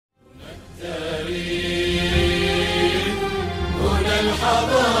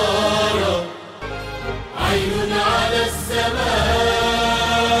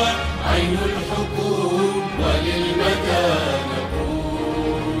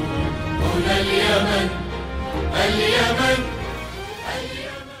اليمن اليمن.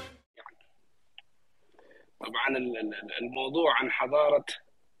 طبعا الموضوع عن حضارة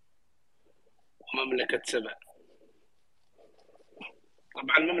مملكة سباء.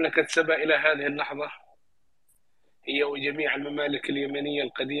 طبعا مملكة سباء إلى هذه اللحظة هي وجميع الممالك اليمنية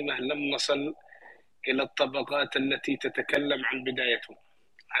القديمة لم نصل إلى الطبقات التي تتكلم عن بدايتهم،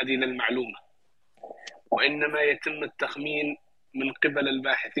 هذه المعلومة، وإنما يتم التخمين من قبل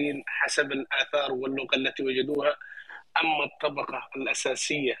الباحثين حسب الآثار واللغة التي وجدوها. أما الطبقة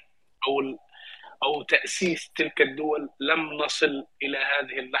الأساسية أو تأسيس تلك الدول لم نصل إلى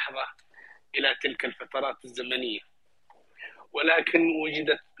هذه اللحظة إلى تلك الفترات الزمنية، ولكن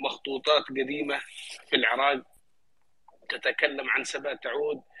وجدت مخطوطات قديمة في العراق تتكلم عن سباء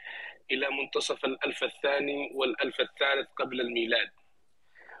تعود إلى منتصف الألف الثاني والألف الثالث قبل الميلاد،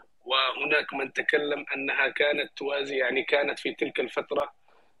 وهناك من تكلم أنها كانت توازي، يعني كانت في تلك الفترة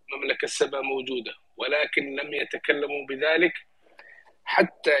مملكة سباء موجودة، ولكن لم يتكلموا بذلك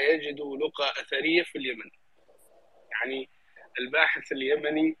حتى يجدوا لقى أثرية في اليمن. يعني الباحث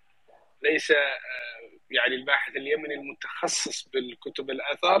اليمني ليس يعني الباحث اليمني المتخصص بالكتب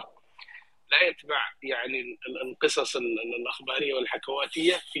الآثار لا يتبع يعني القصص الأخبارية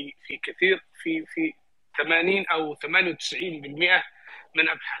والحكواتية في كثير في 80 أو 98% من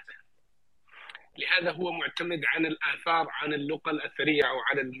أبحاثه. لهذا هو معتمد عن الآثار، عن اللقى الأثرية أو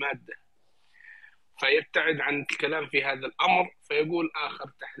عن المادة، فيبتعد عن الكلام في هذا الأمر، فيقول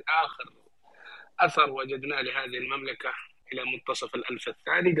آخر أثر وجدناه لهذه المملكة إلى منتصف الألف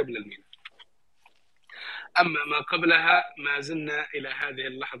الثاني قبل الميلاد. أما ما قبلها ما زلنا إلى هذه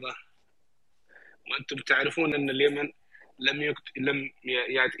اللحظة، وأنتم تعرفون أن اليمن لم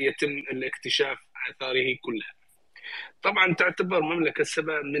يتم الاكتشاف آثاره كلها. طبعا تعتبر مملكة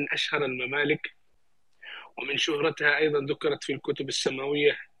سباء من أشهر الممالك، ومن شهرتها أيضا ذكرت في الكتب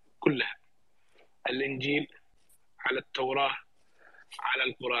السماوية كلها، الإنجيل، على التوراة، على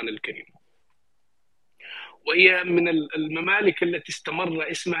القرآن الكريم، وهي من الممالك التي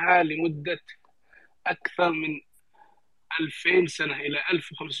استمر اسمها لمدة أكثر من 2000 سنة إلى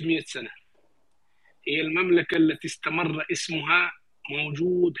 1500 سنة. هي المملكة التي استمر اسمها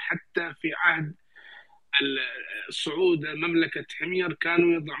موجود حتى في عهد الصعود مملكة حمير،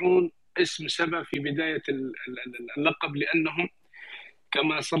 كانوا يضعون اسم سبأ في بداية اللقب، لأنهم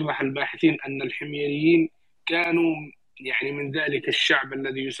كما صرح الباحثين أن الحميريين كانوا يعني من ذلك الشعب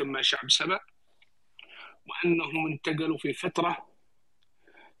الذي يسمى شعب سبأ، وأنهم انتقلوا في فترة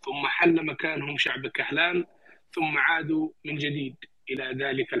ثم حل مكانهم شعب كهلان، ثم عادوا من جديد إلى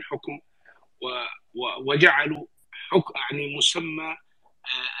ذلك الحكم وجعلوا يعني مسمى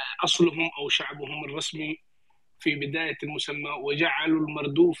أصلهم أو شعبهم الرسمي في بداية المسمى، وجعلوا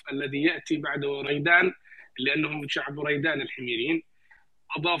المردوف الذي يأتي بعد ريدان، لأنهم شعب ريدان الحميريين،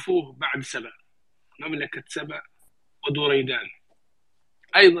 أضافوه بعد سبأ، مملكة سبأ ودوريدان.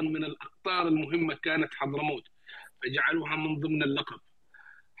 أيضا من الأقطار المهمة كانت حضرموت، فجعلوها من ضمن اللقب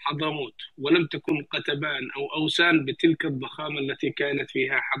حضرموت، ولم تكن قتبان أو أوسان بتلك الضخامة التي كانت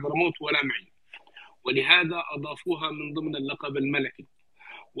فيها حضرموت ولا معين، ولهذا أضافوها من ضمن اللقب الملكي.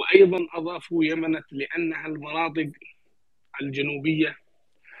 وأيضا أضافوا يمنة لأنها المناطق الجنوبية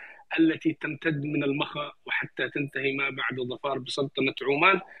التي تمتد من المخا وحتى تنتهي ما بعد ظفار بسلطنة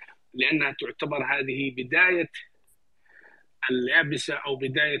عمان، لأنها تعتبر هذه بداية اليابسة أو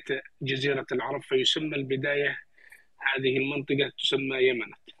بداية جزيرة العرب، فيسمى البداية هذه المنطقة تسمى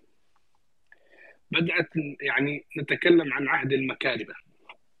يمنة. بدأت يعني نتكلم عن عهد المكاربة،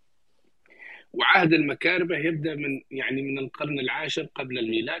 وعهد المكاربة يبدأ من القرن العاشر قبل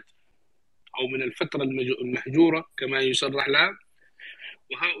الميلاد، أو من الفترة المهجورة كما يصرح لها.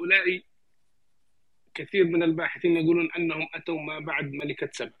 وهؤلاء كثير من الباحثين يقولون أنهم أتوا ما بعد ملكة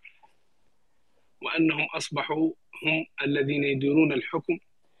سبأ، وأنهم أصبحوا هم الذين يديرون الحكم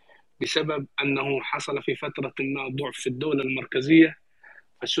بسبب أنه حصل في فترة ما ضعف في الدولة المركزية،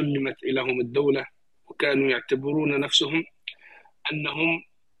 فسلمت إليهم الدولة، وكانوا يعتبرون نفسهم أنهم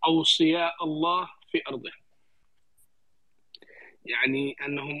أوصياء الله في أرضه، يعني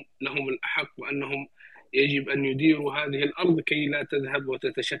أنهم لهم الأحق، وأنهم يجب أن يديروا هذه الأرض كي لا تذهب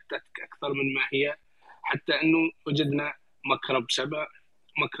وتتشتت أكثر من ما هي، حتى أنه وجدنا مكرب سبأ،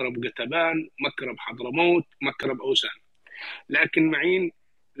 مكرب قتبان، مكرب حضرموت، مكرب أوسان، لكن معين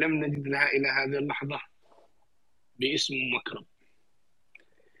لم نجد لها إلى هذه اللحظة باسم مكرب.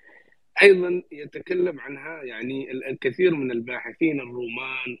 أيضا يتكلم عنها يعني الكثير من الباحثين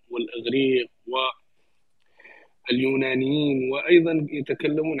الرومان والإغريق واليونانيين، وأيضا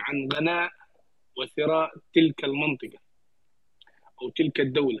يتكلمون عن غناء وثراء تلك المنطقة أو تلك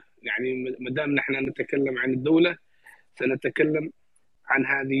الدولة. يعني ما دام نحن نتكلم عن الدولة سنتكلم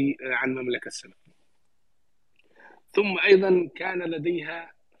عن مملكة سباء. ثم أيضا كان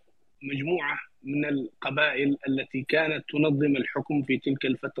لديها مجموعة من القبائل التي كانت تنظم الحكم في تلك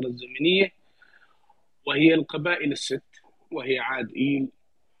الفترة الزمنية، وهي القبائل الست، وهي عاد إيل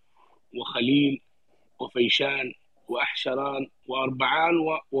وخليل وفيشان وأحشران وأربعان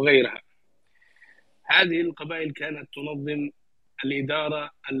وغيرها. هذه القبائل كانت تنظم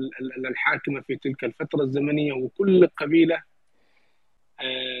الإدارة الحاكمة في تلك الفترة الزمنية، وكل قبيلة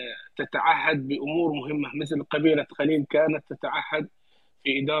تتعهد بأمور مهمة، مثل قبيلة خليل كانت تتعهد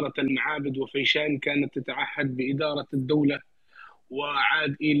في إدارة المعابد، وفيشان كانت تتعهد بإدارة الدولة،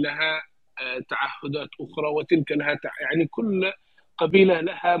 وعاد إيل لها تعهدات أخرى، وتلك لها يعني كل قبيلة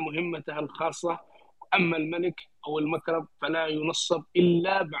لها مهمتها الخاصة. أما الملك أو المكرب فلا ينصب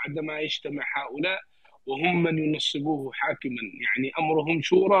إلا بعدما يجتمع هؤلاء وهم من ينصبوه حاكما، يعني أمرهم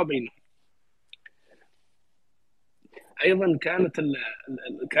شورى بينهم. أيضا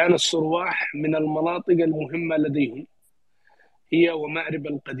كان الصرواح من المناطق المهمة لديهم، هي ومأرب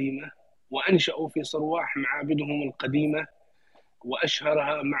القديمة، وأنشأوا في صرواح معابدهم القديمة،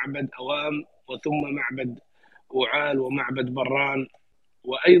 وأشهرها معبد أوام، وثم معبد أوعال، ومعبد بران،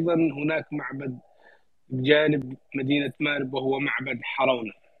 وأيضا هناك معبد بجانب مدينة مأرب وهو معبد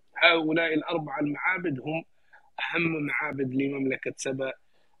حرونة. هؤلاء الأربعة المعابد هم أهم معابد لمملكة سباء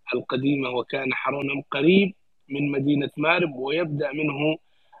القديمة، وكان حرونة قريب من مدينة مأرب، ويبدأ منه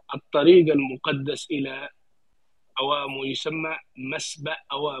الطريق المقدس إلى أوام، ويسمى مسبأ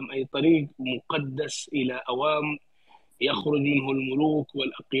أوام، أي طريق مقدس إلى أوام، يخرج منه الملوك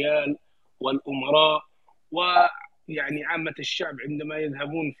والأقيال والأمراء، ويعني عامة الشعب عندما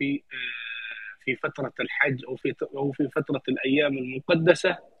يذهبون في فترة الحج أو في فترة الأيام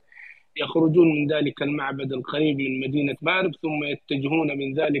المقدسة يخرجون من ذلك المعبد القريب من مدينة مأرب، ثم يتجهون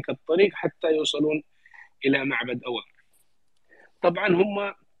من ذلك الطريق حتى يوصلون إلى معبد أوام. طبعا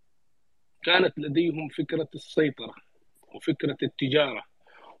هم كانت لديهم فكرة السيطرة وفكرة التجارة،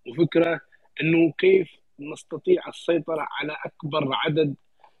 وفكرة أنه كيف نستطيع السيطرة على أكبر عدد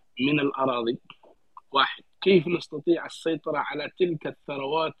من الأراضي. واحد، كيف نستطيع السيطرة على تلك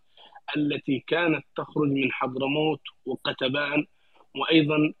الثروات التي كانت تخرج من حضرموت وقتبان،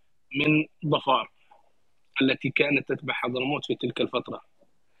 وأيضا من ظفار التي كانت تتبع حضرموت في تلك الفترة.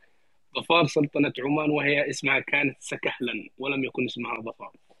 ظفار سلطنة عمان، وهي اسمها كانت سكهلا ولم يكن اسمها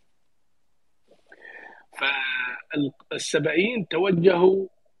ظفار. فالسبائيين توجهوا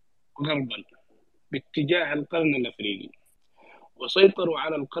غربا باتجاه القرن الأفريقي، وسيطروا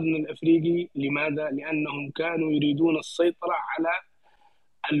على القرن الأفريقي. لماذا؟ لأنهم كانوا يريدون السيطرة على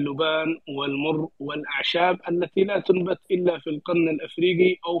اللبان والمر والأعشاب التي لا تنبت إلا في القرن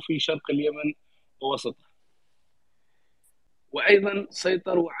الأفريقي أو في شرق اليمن ووسطه. وأيضا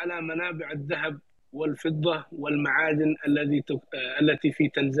سيطروا على منابع الذهب والفضة والمعادن التي في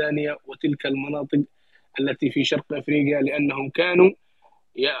تنزانيا وتلك المناطق التي في شرق أفريقيا، لأنهم كانوا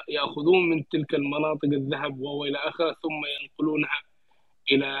يأخذون من تلك المناطق الذهب وإلى آخره، ثم ينقلونها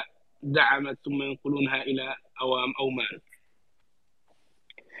إلى دعمة، ثم ينقلونها إلى أوام أو مأرب.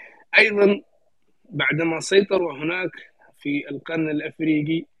 أيضا بعدما سيطروا هناك في القرن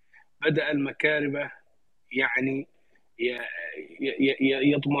الأفريقي بدأ المكاربة يعني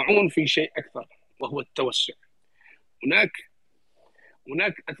يطمعون في شيء أكثر، وهو التوسع.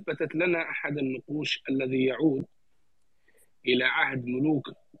 هناك أثبتت لنا أحد النقوش الذي يعود إلى عهد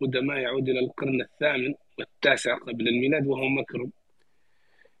ملوك قدماء، يعود إلى القرن الثامن والتاسع قبل الميلاد، وهو مكرب،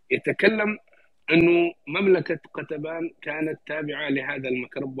 يتكلم أنه مملكة قتبان كانت تابعة لهذا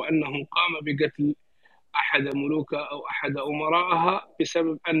المكرب، وأنه قام بقتل أحد ملوكها أو أحد أمراءها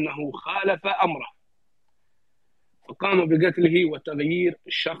بسبب أنه خالف أمره، فقام بقتله وتغيير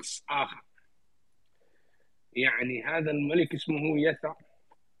شخص آخر. يعني هذا الملك اسمه يثع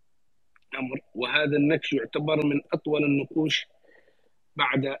أمر، وهذا النكش يعتبر من أطول النقوش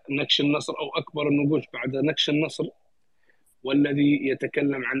بعد نكش النصر، أو أكبر النقوش بعد نكش النصر، والذي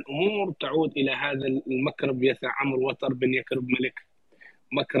يتكلم عن أمور تعود إلى هذا المكرب يثع عمرو وتر بن يكرب ملك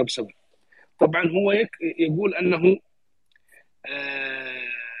مكرب سبأ. طبعا هو يقول أنه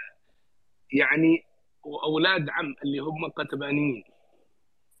يعني أولاد عم اللي هم قتبانيين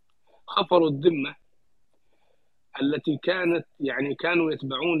خفروا الذمة التي كانت يعني كانوا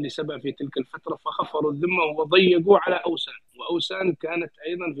يتبعون لسبأ في تلك الفترة، فخفروا الذمة وضيقوا على أوسان، وأوسان كانت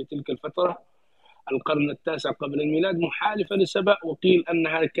أيضا في تلك الفترة القرن التاسع قبل الميلاد محالفة لسبأ، وقيل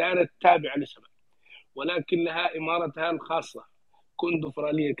أنها كانت تابعة لسبأ ولكن لها إمارتها الخاصة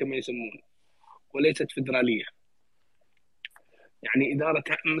كوندفرالية كما يسمون، وليست فدرالية، يعني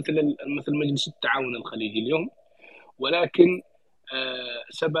إدارتها مثل مجلس التعاون الخليجي اليوم. ولكن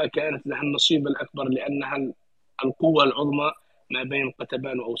سبأ كانت لها النصيب الأكبر لأنها القوة العظمى ما بين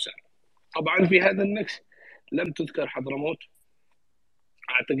قتبان وأوسان. طبعا في هذا النقش لم تذكر حضرموت،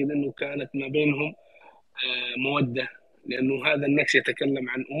 أعتقد أنه كانت ما بينهم مودة، لأنه هذا النقش يتكلم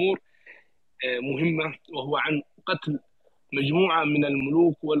عن أمور مهمة، وهو عن قتل مجموعة من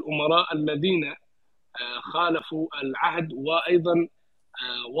الملوك والأمراء الذين خالفوا العهد، وأيضا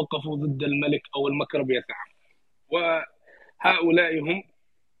وقفوا ضد الملك أو المكرب يثعم. وهؤلاء هم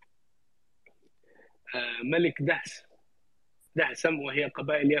ملك دهسم، وهي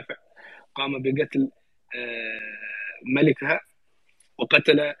قبائل يافع، قام بقتل ملكها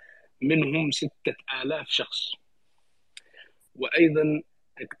وقتل منهم 6000 شخص. وأيضا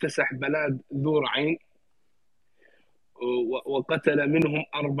اكتسح بلاد ذو رعين وقتل منهم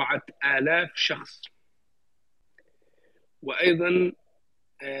 4000 شخص. وأيضا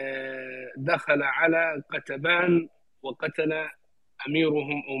دخل على قتبان وقتل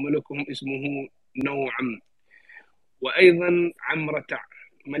أميرهم أو ملكهم اسمه نوعم، وأيضا عم رتع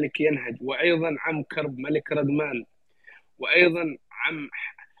ملك ينهج، وأيضا عم كرب ملك ردمان، وأيضا عم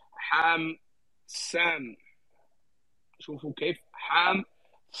حام سام. شوفوا كيف حام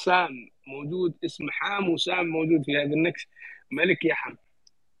سام موجود، اسم حام وسام موجود في هذا النكش، ملك يحم.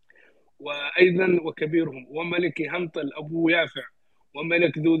 وأيضا وكبيرهم وملك همطل أبو يافع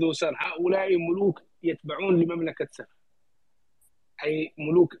وملك ذو سر. هؤلاء ملوك يتبعون لمملكة سر، أي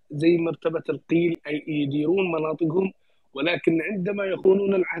ملوك زي مرتبة القيل، أي يديرون مناطقهم، ولكن عندما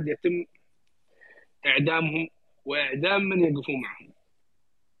يخونون العهد يتم إعدامهم وإعدام من يقفوا معهم.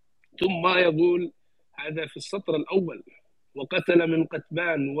 ثم يقول هذا في السطر الأول: وقتل من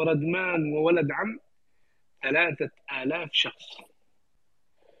قتبان وردمان وولد عم 3000 شخص،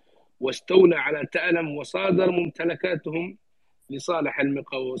 واستولى على تألم وصادر ممتلكاتهم لصالح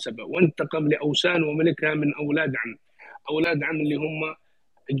المقا وسباء، وانتقم لأوسان وملكها من أولاد عم. أولاد عم اللي هم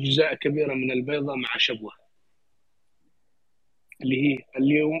أجزاء كبيرة من البيضة مع شبوة، اللي هي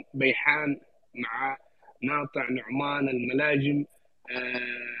اليوم بيحان مع ناطع نعمان الملاجم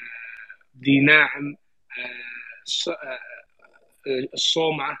ذي ناعم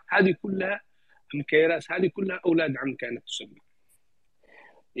الصومعة، هذه كلها مكيراس، هذه كلها أولاد عم كانت تسمى،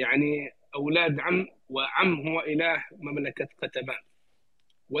 يعني أولاد عم. وعم هو إله مملكة قتبان،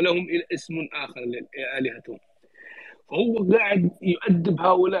 ولهم اسم آخر لآلهتهم. فهو قاعد يؤدب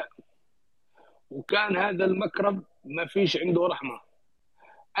هؤلاء، وكان هذا المكرب ما فيش عنده رحمة،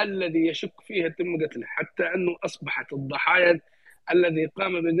 الذي يشك فيه يتم قتله، حتى أنه أصبحت الضحايا الذي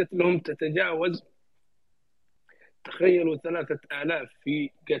قام بقتلهم تتجاوز، تخيلوا 3000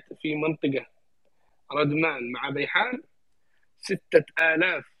 في منطقة ردمان مع بيحان،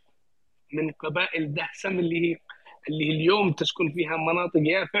 6000 من قبائل دهسم اللي هي اليوم تسكن فيها مناطق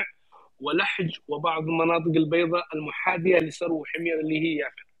يافع ولحج وبعض مناطق البيضاء المحاذية لسرو وحمير اللي هي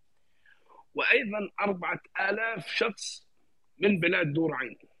يافع، وأيضا 4000 شخص من بلاد ذو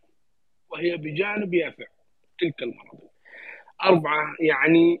رعين وهي بجانب يافع تلك المناطق. أربعة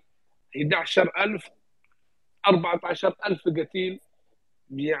يعني 11,000 14,000 قتيل،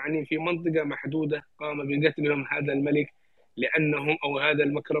 يعني في منطقة محدودة قام بقتلهم هذا الملك لأنهم أو هذا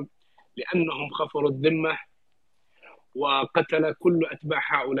المكرب لأنهم خفروا الذمة، وقتل كل أتباع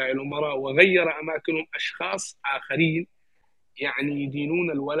هؤلاء الأمراء، وغير أماكنهم أشخاص آخرين يعني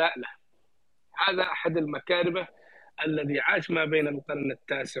يدينون الولاء له. هذا أحد المكاربة الذي عاش ما بين القرن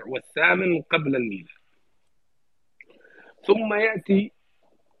التاسع والثامن قبل الميلاد. ثم يأتي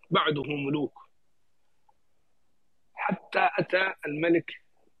بعده ملوك، حتى أتى الملك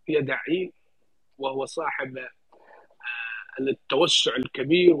يدعين، وهو صاحب التوسع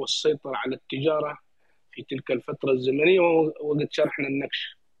الكبير والسيطرة على التجارة في تلك الفترة الزمنية، وقد شرحنا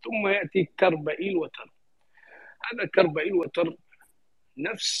النقش. ثم يأتي كربئيل وتر. هذا كربئيل وتر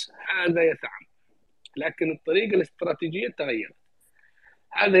نفس هذا يثعم، لكن الطريقة الاستراتيجية تغيرت.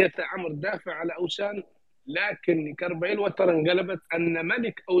 هذا يثعم دافع على أوسان، لكن كربئيل وتر انقلبت أن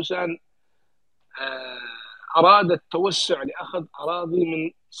ملك أوسان أراد التوسع لأخذ أراضي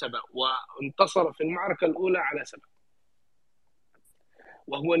من سباء، وانتصر في المعركة الأولى على سباء،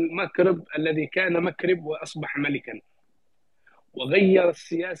 وهو المكرب الذي كان مكرب وأصبح ملكا، وغير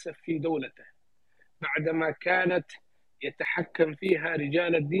السياسة في دولته بعدما كانت يتحكم فيها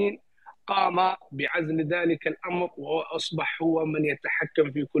رجال الدين. قام بعزل ذلك الأمر وأصبح هو من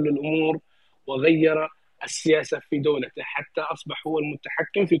يتحكم في كل الأمور، وغير السياسة في دولته حتى أصبح هو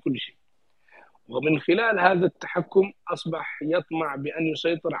المتحكم في كل شيء. ومن خلال هذا التحكم أصبح يطمع بأن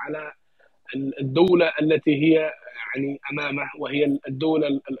يسيطر على الدولة التي هي يعني أمامه، وهي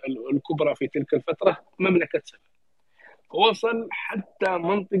الدولة الكبرى في تلك الفترة مملكة سباء. وصل حتى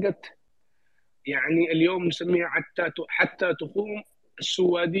منطقة يعني اليوم نسميها حتى تخوم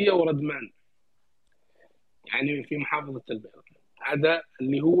السوادية وردمان، يعني في محافظة البيضاء. هذا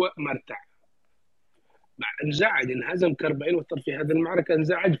اللي هو مرتع. انزعج، انهزم كرب الوتر في هذه المعركة،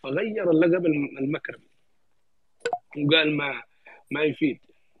 انزعج فغير اللقب المكرمي وقال ما يفيد.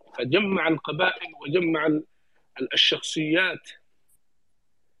 فجمع القبائل وجمع الشخصيات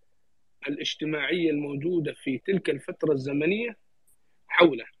الاجتماعية الموجودة في تلك الفترة الزمنية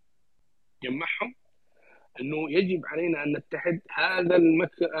حوله، جمعهم أنه يجب علينا أن نتحد.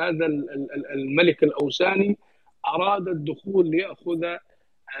 هذا الملك الأوساني أراد الدخول ليأخذ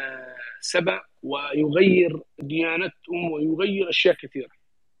سباء ويغير ديانتهم ويغير أشياء كثيرة،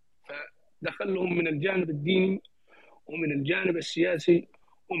 فدخلهم من الجانب الديني ومن الجانب السياسي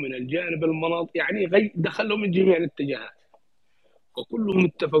ومن الجانب المناطق، يعني دخلهم من جميع الاتجاهات وكلهم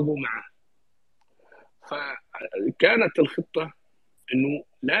اتفقوا معه. فكانت الخطة أنه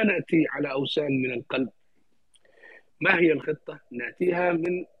لا نأتي على أوسان من القلب. ما هي الخطة؟ نأتيها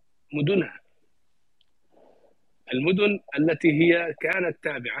من مدنها، المدن التي هي كانت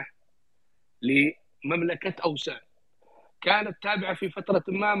تابعة لمملكة أوسان، كانت تابعة في فترة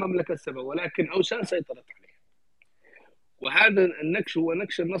ما مملكة سباء، ولكن أوسان سيطرت عليها. وهذا النكش هو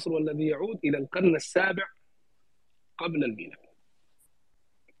نكش النصر، والذي يعود إلى القرن السابع قبل الميلاد.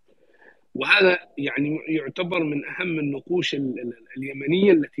 وهذا يعني يعتبر من أهم النقوش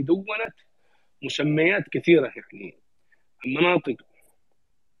اليمنية التي دونت مسميات كثيرة، يعني المناطق.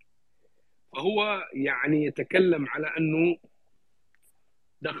 فهو يعني يتكلم على أنه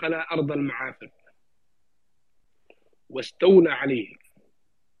دخل أرض المعافر واستولى عليه،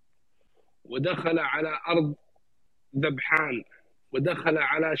 ودخل على أرض ذبحان، ودخل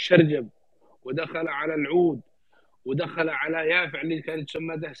على شرجب، ودخل على العود، ودخل على يافع اللي كانت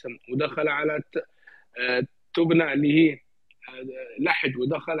تسمى دهسم، ودخل على تبنى اللي هي لحج،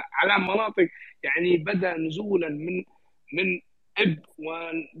 ودخل على مناطق. يعني بدأ نزولا من إب،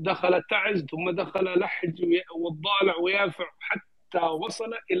 ودخل تعز، ثم دخل لحج والضالع ويافع، حتى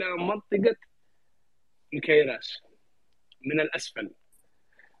وصل إلى منطقة الكيراس من الأسفل.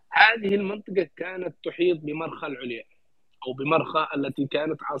 هذه المنطقة كانت تحيط بمرخى العليا، أو بمرخى التي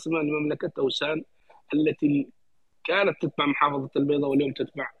كانت عاصمة لمملكة أوسان، التي كانت تتبع محافظة البيضاء واليوم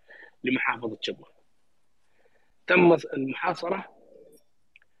تتبع لمحافظة شبوة. تم المحاصرة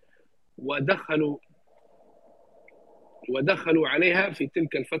ودخلوا عليها في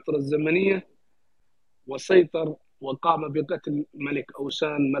تلك الفترة الزمنية، وسيطر وقام بقتل ملك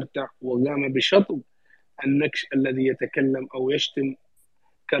أوسان مرتع، وقام بشطب النكش الذي يتكلم أو يشتم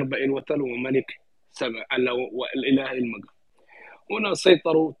كرب الوتر وملك سباء والإله المقام. هنا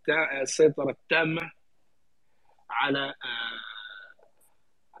سيطروا السيطرة التامة على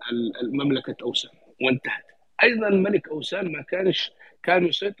المملكة أوسان وانتهت. أيضا ملك أوسان ما كان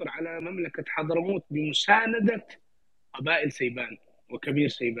يسيطر على مملكة حضرموت بمساندة قبائل سيبان وكبير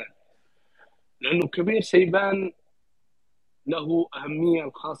سيبان، لأنه كبير سيبان له أهمية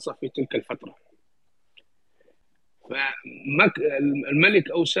الخاصة في تلك الفترة.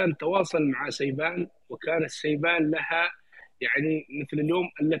 فالملك أوسان تواصل مع سيبان، وكانت سيبان لها يعني مثل اليوم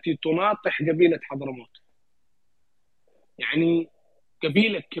التي تناطح قبيلة حضرموت، يعني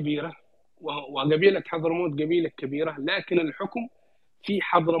قبيلة كبيرة، وقبيلة حضرموت قبيلة كبيرة، لكن الحكم في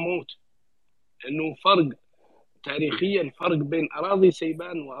حضرموت، لأنه فرق تاريخيا، فرق بين أراضي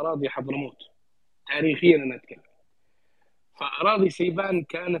سيبان وأراضي حضرموت تاريخيا أنا أتكلم. فأراضي سيبان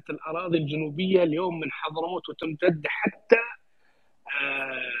كانت الأراضي الجنوبية اليوم من حضرموت، وتمتد حتى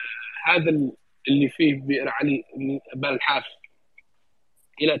هذا اللي فيه بئر علي بالحاف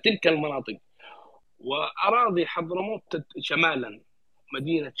إلى تلك المناطق. وأراضي حضرموت شمالا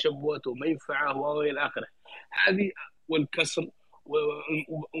مدينة شبوة وميفعة وإلى آخره، هذه والكسر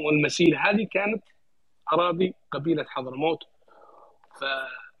والمسيل، هذه كانت أراضي قبيلة حضرموت.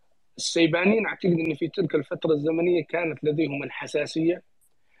 فالسيبانيين أعتقد أن في تلك الفترة الزمنية كانت لديهم الحساسية،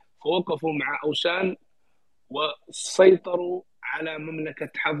 فوقفوا مع أوسان وسيطروا على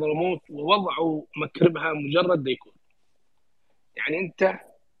مملكة حضرموت ووضعوا مكربها مجرد ديكور. يعني أنت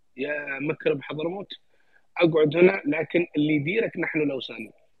يا مكرب حضرموت أقعد هنا، لكن اللي يديرك نحن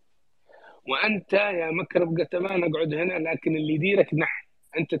الأوسانيين. وأنت يا مكرب قتمان أقعد هنا، لكن اللي يديرك نحن.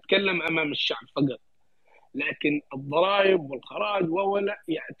 أنت تتكلم أمام الشعب فقط، لكن الضرائب والخراج ولا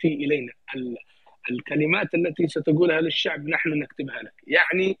يأتي إلينا. الكلمات التي ستقولها للشعب نحن نكتبها لك.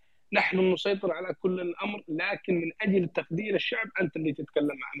 يعني نحن نسيطر على كل الأمر، لكن من أجل تقدير الشعب أنت اللي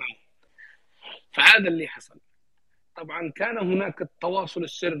تتكلم أمامه. فهذا اللي حصل. طبعا كان هناك التواصل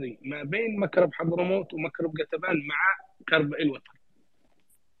السري ما بين مكرب حضرموت ومكرب قتبان مع كرب الوتر،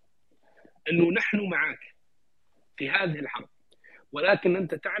 أنه نحن معك في هذه الحرب، ولكن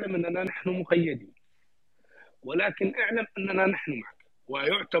أنت تعلم أننا نحن مقيدين، ولكن اعلم أننا نحن معك.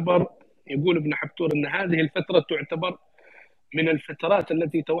 ويعتبر، يقول ابن حبتور، أن هذه الفترة تعتبر من الفترات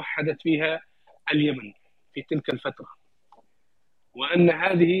التي توحدت فيها اليمن في تلك الفترة، وأن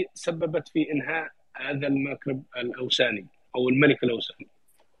هذه سببت في إنهاء هذا المكرب الأوساني أو الملك الأوساني.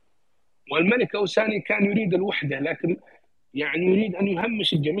 والملك الأوساني كان يريد الوحدة، لكن يعني يريد أن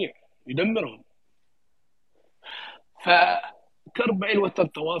يهمش الجميع، يدمرهم. فكرب الوتر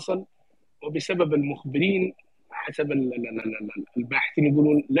تواصل، وبسبب المخبرين حسب الباحثين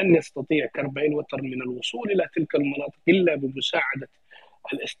يقولون لن يستطيع كرب الوتر من الوصول إلى تلك المناطق إلا بمساعدة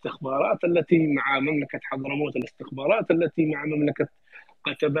الاستخبارات التي مع مملكة حضرموت، الاستخبارات التي مع مملكة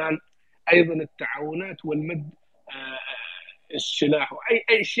قتبان، أيضا التعاونات والمد السلاح، وأي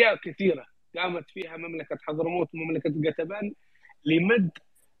أشياء كثيرة قامت فيها مملكة حضرموت ومملكة قتبان لمد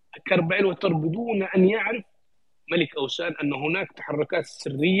كرب الوتر بدون أن يعرف ملك أوسان أن هناك تحركات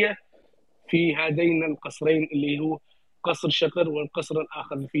سرية في هذين القصرين، اللي هو قصر شقر والقصر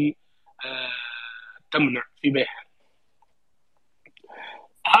الآخر في تمنع في بيحة.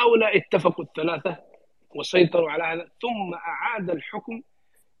 هؤلاء اتفقوا الثلاثة وسيطروا على هذا، ثم أعاد الحكم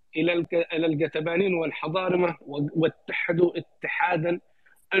إلى القتبانين والحضارمة، واتحدوا اتحادا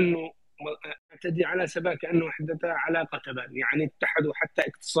أنه اعتدي على سباء كأنه وحدتا على قتبان، يعني اتحدوا حتى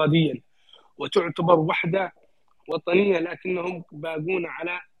اقتصاديا وتعتبر وحدة وطنية، لكنهم باقون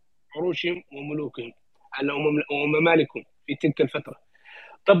على عروشهم وملوكهم وممالكهم في تلك الفترة.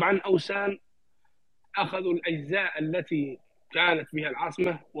 طبعا أوسان أخذوا الأجزاء التي كانت بها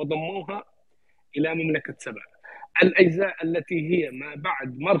العاصمة وضموها إلى مملكة سباء. الأجزاء التي هي ما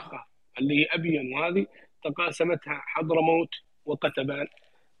بعد مرخة اللي هي أبين، وهذه تقاسمتها حضرموت وقتبان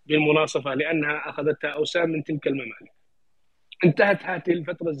بالمناصفة، لأنها أخذتها أوسان من تلك الممالك. انتهت هذه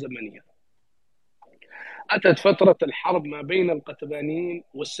الفترة الزمنية، أتت فترة الحرب ما بين القتبانيين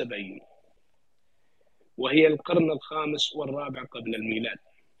والسبائيين، وهي القرن الخامس والرابع قبل الميلاد،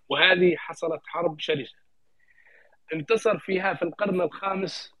 وهذه حصلت حرب شرسة. انتصر فيها في القرن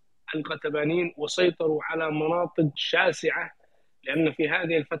الخامس القتبانيين وسيطروا على مناطق شاسعة، لأن في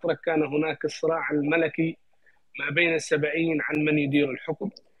هذه الفترة كان هناك الصراع الملكي ما بين السبائيين عن من يدير الحكم،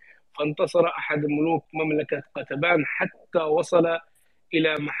 فانتصر أحد ملوك مملكة قتبان حتى وصل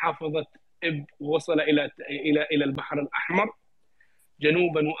إلى محافظة ووصل إلى البحر الأحمر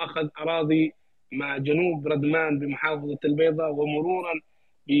جنوبا، وأخذ أراضي مع جنوب ردمان بمحافظة البيضاء، ومرورا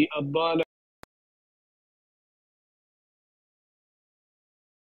بالضالع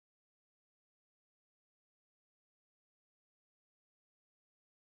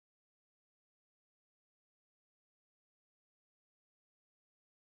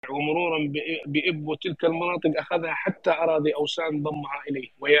ومرورا بإب، وتلك المناطق أخذها حتى أراضي أوسان ضمها إليه،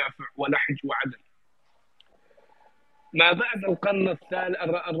 ويافع ولحج وعدن. ما بعد القرن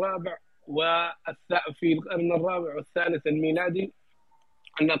الرابع في القرن الرابع والثالث الميلادي،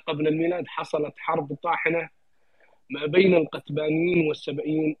 أن قبل الميلاد حصلت حرب طاحنة ما بين القتبانيين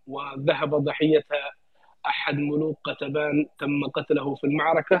والسبائيين، وذهب ضحيتها أحد ملوك قتبان، تم قتله في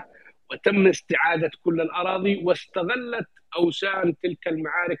المعركة، وتم استعادة كل الأراضي، واستغلت أوسان تلك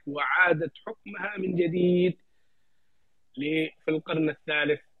المعارك وعادت حكمها من جديد في القرن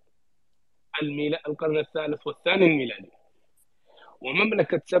الثالث والثاني الميلادي.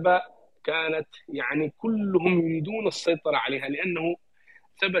 ومملكة سباء كانت يعني كلهم يريدون السيطرة عليها، لأنه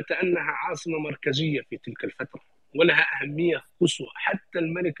ثبت أنها عاصمة مركزية في تلك الفترة ولها أهمية قصوى. حتى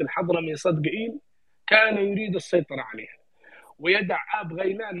الملك الحضرمي صدقئيل كان يريد السيطرة عليها، ويدع آب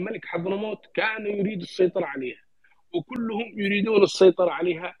غيلان ملك حضرموت كان يريد السيطرة عليها، وكلهم يريدون السيطرة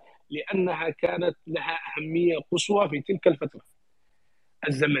عليها لأنها كانت لها أهمية قصوى في تلك الفترة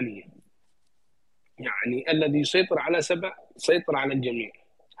الزمنية. يعني الذي يسيطر على سبأ سيطر على الجميع،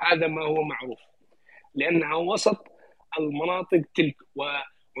 هذا ما هو معروف، لأنها وسط المناطق تلك،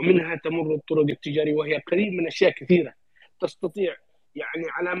 ومنها تمر الطرق التجارية، وهي قريب من أشياء كثيرة. تستطيع يعني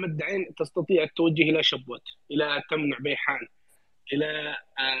على مد عين تستطيع التوجه إلى شبوت، إلى تمنع بيحان، إلى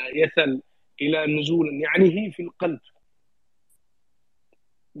يثل، إلى نزول، يعني هي في القلب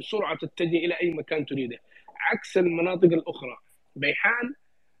بسرعة تتجه إلى أي مكان تريده، عكس المناطق الأخرى. بيحان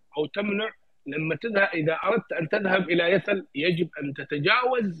أو تمنع لما تذهب، إذا أردت أن تذهب إلى يثل يجب أن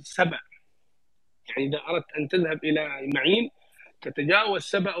تتجاوز سبأ، يعني إذا أردت أن تذهب إلى معين تتجاوز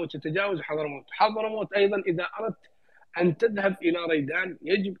سبأ أو تتجاوز حضرموت. حضرموت أيضا إذا أردت أن تذهب إلى ريدان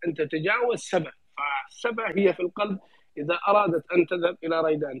يجب أن تتجاوز سبأ، فسبأ هي في القلب. إذا أرادت أن تذهب إلى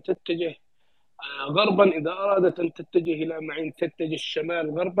ريدان تتجه غربا، إذا أرادت أن تتجه إلى معين تتجه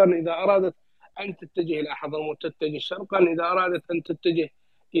الشمال غربا، إذا أرادت أن تتجه إلى حضرموت تتجه شرقا، إذا أرادت أن تتجه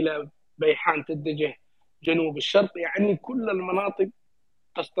إلى بيحان تتجه جنوب الشرق. يعني كل المناطق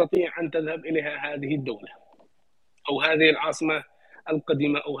تستطيع أن تذهب إليها هذه الدولة أو هذه العاصمة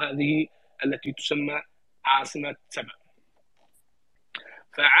القديمة، أو هذه التي تسمى عاصمة سبأ.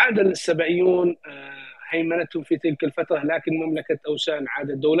 فعاد السبائيون هيمنتهم في تلك الفترة، لكن مملكة أوسان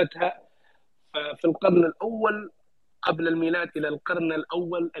عادت دولتها. ففي القرن الأول قبل الميلاد إلى القرن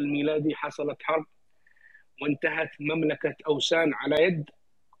الأول الميلادي حصلت حرب، وانتهت مملكة أوسان على يد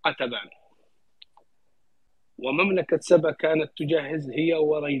قتبان. ومملكة سباء كانت تجهز هي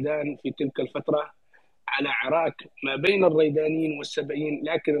وريدان في تلك الفترة على عراك ما بين الريدانيين والسبائيين،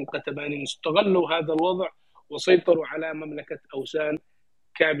 لكن القتبانيين استغلوا هذا الوضع وسيطروا على مملكة أوسان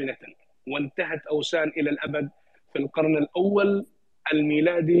كاملة، وانتهت أوسان إلى الأبد في القرن الأول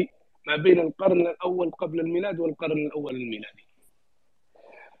الميلادي، ما بين القرن الأول قبل الميلاد والقرن الأول الميلادي.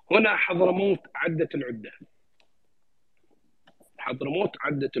 هنا حضرموت عدت العدة. حضرموت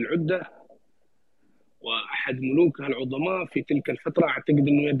عدت العدة، وأحد ملوكها العظماء في تلك الفترة أعتقد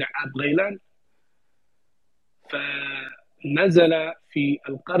أنه يدعى غيلان، فنزل في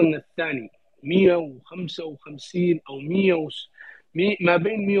القرن الثاني 155 أو 100 ما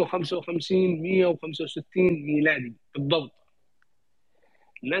بين 155 165 ميلادي بالضبط.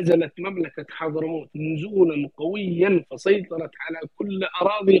 نزلت مملكة حضرموت نزولا قويا، فسيطرت على كل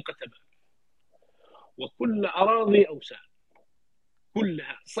أراضي قتبة وكل أراضي أوسان،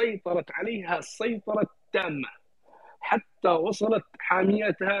 كلها سيطرت عليها السيطرة التامة، حتى وصلت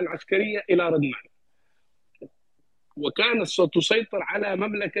حاميتها العسكرية إلى ردمان. وكانت ستسيطر على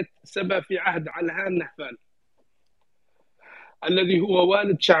مملكة سبا في عهد علهان نهفان الذي هو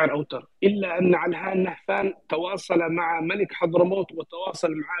والد شعر أوتر، إلا أن علهان نهفان تواصل مع ملك حضرموت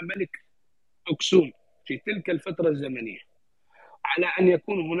وتواصل مع ملك أكسوم في تلك الفترة الزمنية على أن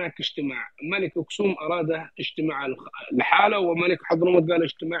يكون هناك اجتماع. ملك أكسوم أراد اجتماع لحاله، وملك حضرموت قال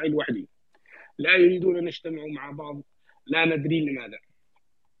اجتماعي لوحدي، لا يريدون أن يجتمعوا مع بعض، لا ندري لماذا.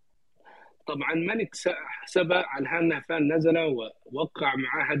 طبعا ملك سبا علهان نهفان نزل ووقع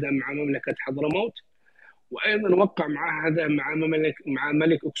معاهدة مع مملكة حضرموت، وأيضا وقع معاهدة مع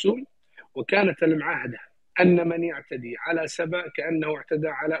ملك أكسوم. وكانت المعاهدة أن من يعتدي على سبا كأنه اعتدى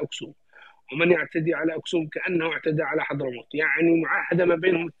على أكسوم، ومن يعتدي على أكسوم كأنه اعتدى على حضرموت، يعني معاهدة ما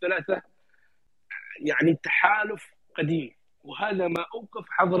بينهم الثلاثة، يعني تحالف قديم. وهذا ما أوقف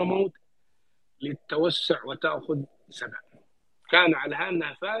حضرموت للتوسع وتأخذ سبا. كان علهان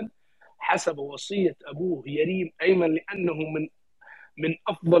نهفان حسب وصية أبوه يريم أيمن، لأنه من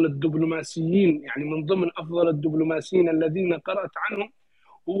أفضل الدبلوماسيين، يعني من ضمن أفضل الدبلوماسيين الذين قرأت عنهم،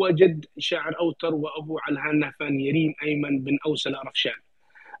 هو جد شاعر أوتر وأبو علهان نهفان يريم أيمن بن أوسل رفشان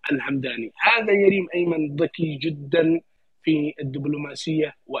الهمداني. هذا يريم أيمن ذكي جدا في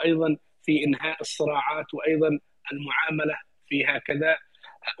الدبلوماسية، وأيضا في إنهاء الصراعات، وأيضا المعاملة في هكذا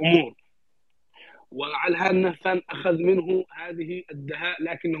أمور. وعلهان نهفان أخذ منه هذه الدهاء،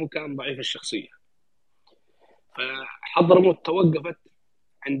 لكنه كان ضعيف الشخصية. فحضرموت توقفت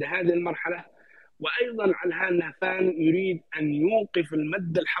عند هذه المرحلة. وأيضا علهان نهفان يريد أن يوقف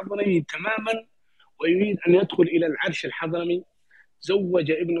المد الحضرمي تماما، ويريد أن يدخل إلى العرش الحضرمي.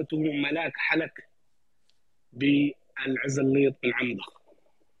 زوج ابنته ملاك حلك بالعزليط بن عمدخ.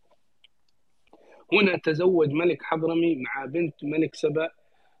 هنا تزوج ملك حضرمي مع بنت ملك سبأ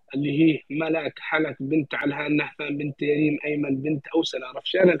اللي هي ملاك حلك بنت علهان نهفان بنت يريم أيمن بنت أوسل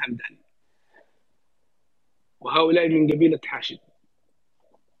رفشان الهمداني، وهؤلاء من قبيلة حاشد.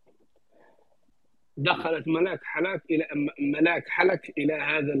 دخلت ملاك حلك إلى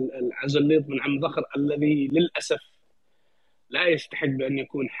هذا العزليط بن عمدخر الذي للأسف لا يستحق بأن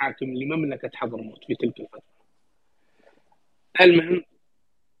يكون حاكم لمملكة حضرموت في تلك الفترة. المهم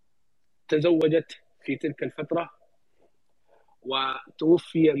تزوجت في تلك الفترة،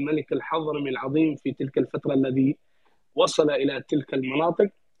 وتوفي الملك الحضرمي العظيم في تلك الفترة الذي وصل إلى تلك المناطق.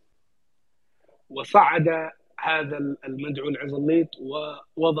 وصعد هذا المدعو العزليط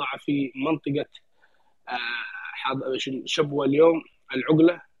ووضع في منطقة شبوة اليوم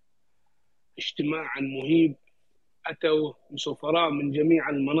العقلة اجتماعا مهيب. أتوا سفراء من جميع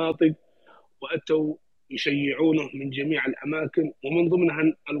المناطق، وأتوا يشيعونه من جميع الأماكن، ومن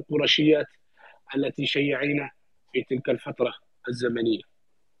ضمنها القرشيات التي شيعينه في تلك الفترة الزمنية.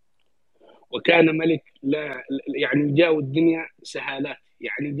 وكان ملك لا يعني جاءوا الدنيا سهالات،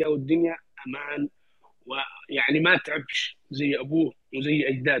 يعني جاءوا الدنيا أمان، ويعني ما تعبش زي أبوه وزي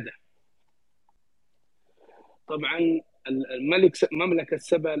أجداده. طبعا مملكة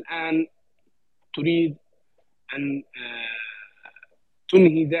سبا الآن تريد أن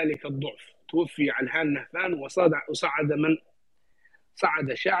تنهي ذلك الضعف. توفي علهان نهفان وصعد من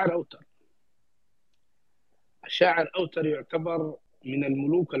صعد شاعر أوتر. الشاعر أوتر يعتبر من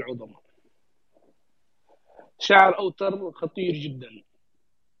الملوك العظماء. شاعر أوتر خطير جدا،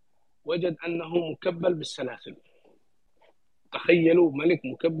 وجد أنه مكبل بالسلاسل. تخيلوا ملك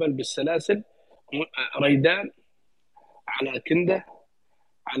مكبل بالسلاسل، ريدان على كنده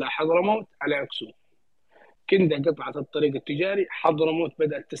على حضرموت على أكسوم. كنده قطعت الطريق التجاري، حضرموت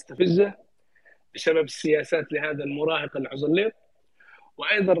بدأت تستفزه بسبب السياسات لهذا المراهق العوذلي،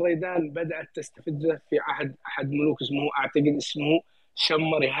 وأيضا ريدان بدأت تستفزه في عهد أحد ملوك اسمه أعتقد اسمه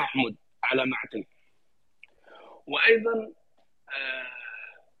شمر أحمد على ما أعتقد. وأيضا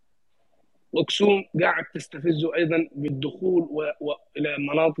أكسوم قاعد تستفزه أيضا بالدخول إلى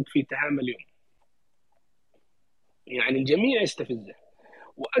مناطق في تهام اليوم. يعني الجميع يستفزه،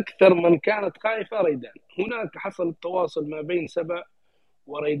 وأكثر من كانت خائفة ريدان. هناك حصل التواصل ما بين سباء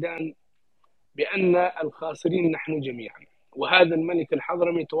وريدان بأن الخاسرين نحن جميعا، وهذا الملك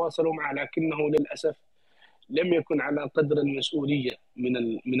الحضرمي تواصلوا معه، لكنه للأسف لم يكن على قدر المسؤولية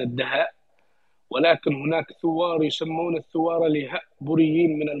من الدهاء، ولكن هناك ثوار يسمون الثوار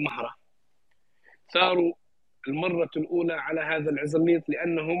لهأبريين من المهرة ثاروا المرة الأولى على هذا العوذلي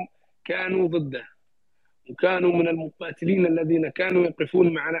لأنهم كانوا ضده، وكانوا من المقاتلين الذين كانوا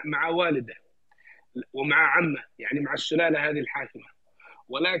يقفون مع والده ومع عمه، يعني مع السلالة هذه الحاكمة.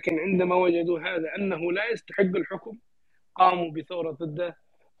 ولكن عندما وجدوا هذا أنه لا يستحق الحكم قاموا بثورة ضده،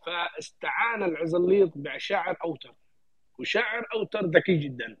 فاستعان العوذلي بشاعر أوتر، وشاعر أوتر ذكي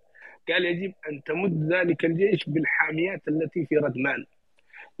جدا، قال يجب أن تمد ذلك الجيش بالحاميات التي في ردمان،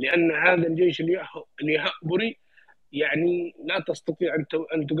 لأن هذا الجيش اليهأبري يعني لا تستطيع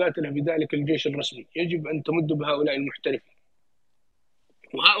أن تقاتله بذلك الجيش الرسمي، يجب أن تمد بهؤلاء المحترفين.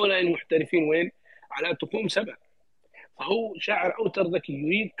 وهؤلاء المحترفين وين؟ على تقوم سبأ. فهو شاعر أوتر ذكي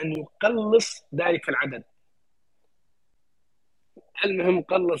يريد أن يقلص ذلك العدد. المهم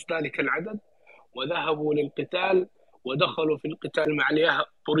قلص ذلك العدد وذهبوا للقتال ودخلوا في القتال مع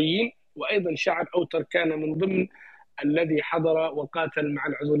اليهأبريين. وأيضا شاعر أوتر كان من ضمن الذي حضر وقاتل مع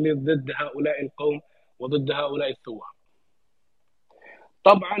العوذلي ضد هؤلاء القوم وضد هؤلاء الثوار.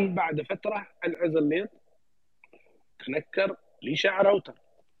 طبعا بعد فترة العوذلي تنكر لشاعر أوتر،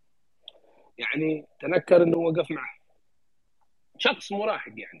 يعني تنكر أنه وقف معه شخص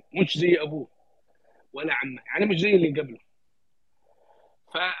مراهق، يعني مش زي أبوه ولا عمه، يعني مش زي اللي قبله.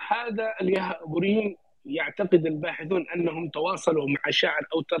 فهذا اليهأبريين يعتقد الباحثون أنهم تواصلوا مع شاعر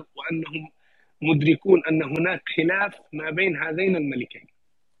أوتر، وأنهم مدركون أن هناك خلاف ما بين هذين الملكين،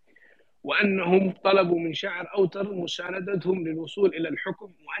 وأنهم طلبوا من شاعر أوتر مساندتهم للوصول إلى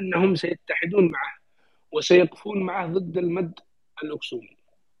الحكم، وأنهم سيتحدون معه وسيقفون معه ضد المد الأكسومي.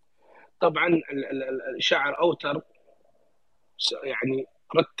 طبعا شاعر أوتر يعني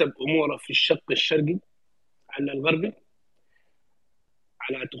رتب أموره في الشق الشرقي على الغربي،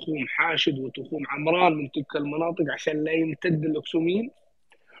 على تخوم حاشد وتخوم عمران من تلك المناطق عشان لا يمتد الأكسوميين،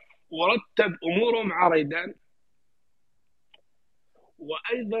 ورتب أموره مع ريدان،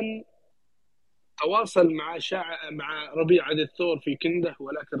 وأيضا تواصل مع ربيعة الثور في كنده،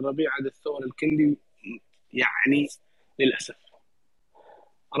 ولكن ربيعة الثور الكندي يعني للأسف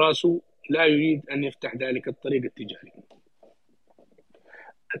راسه لا يريد أن يفتح ذلك الطريق التجاري.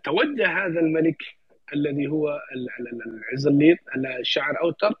 توجه هذا الملك الذي هو العوذلي الشاعر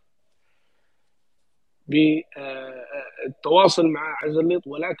أوتر بالتواصل مع عوذلي،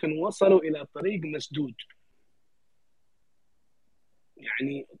 ولكن وصلوا إلى طريق مسدود،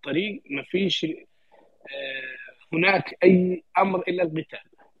 يعني طريق ما فيش هناك أي أمر إلا القتال.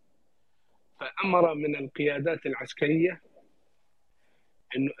 فأمر من القيادات العسكرية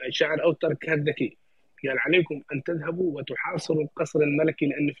أن شاعر أوتر كان ذكي، قال عليكم أن تذهبوا وتحاصروا القصر الملكي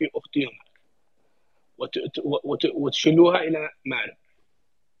لأن في أختي هناك، وتشلوها إلى مارب.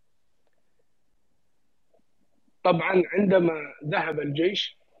 طبعا عندما ذهب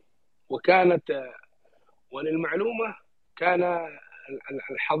الجيش، وكانت وللمعلومة كان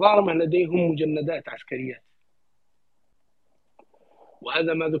الحضارة لديهم مجندات عسكريات،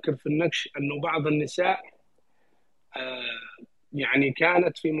 وهذا ما ذكر في النقش أنه بعض النساء يعني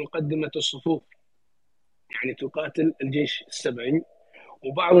كانت في مقدمة الصفوف، يعني تقاتل الجيش السبعي،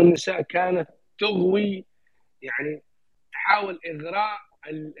 وبعض النساء كانت تغوي، يعني تحاول إغراء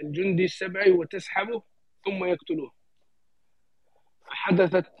الجندي السبعي وتسحبه ثم يقتلوه.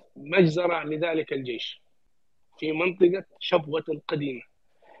 فحدثت مجزرة لذلك الجيش في منطقة شبوة القديمة،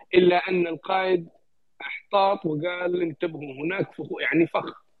 إلا أن القائد احتاط وقال انتبهوا هناك يعني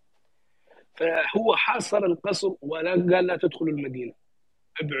فخ، فهو حاصر القصر وقال لا تدخلوا المدينة،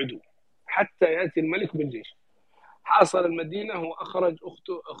 ابعدوا حتى يأتي الملك بالجيش. حاصر المدينة وأخرج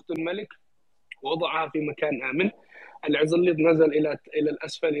أخت الملك ووضعها في مكان آمن. العوذلي نزل إلى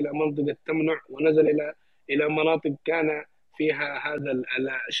الأسفل إلى منطقة تمنع، ونزل إلى مناطق كان فيها هذا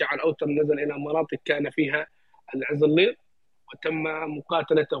شاعر أوتر، نزل إلى مناطق كان فيها العوذلي وتم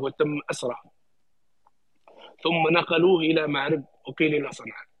مقاتلته وتم أسره، ثم نقلوه إلى مارب وقيل إلى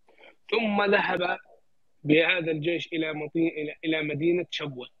صنعاء، ثم ذهب بهذا الجيش إلى مدينة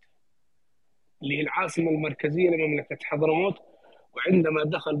شبوة اللي هي العاصمة المركزية لمملكة حضرموت. وعندما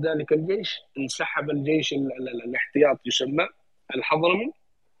دخل ذلك الجيش انسحب الجيش الاحتياط يسمى الحضرمي،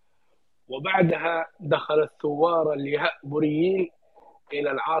 وبعدها دخل الثوار اليهأبريين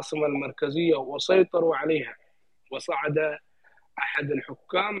إلى العاصمة المركزية وسيطروا عليها. وصعد أحد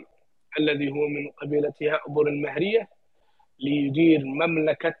الحكام الذي هو من قبيلة يهأبر المهرية ليدير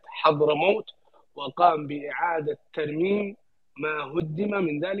مملكة حضرموت، وقام بإعادة ترميم ما هدم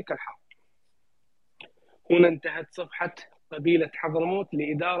من ذلك الحرب. هنا انتهت صفحة قبيلة حضرموت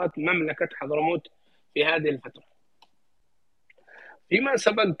لإدارة مملكة حضرموت في هذه الفترة. فيما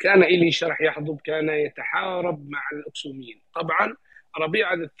سبق كان إلي شرح يحضب كان يتحارب مع الأكسوميين. طبعا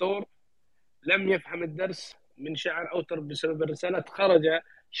ربيعة ذي الثور لم يفهم الدرس من شاعر أوتر بسبب الرسالة. خرج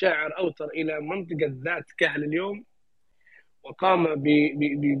شاعر أوتر إلى منطقة ذات كهل اليوم، وقام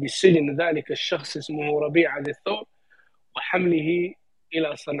بالسجن ذلك الشخص اسمه ربيعة ذي الثور وحمله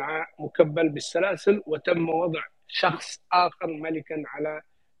إلى صنعاء مكبل بالسلاسل، وتم وضع شخص آخر ملكا على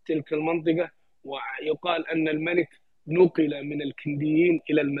تلك المنطقة. ويقال أن الملك نقل من الكنديين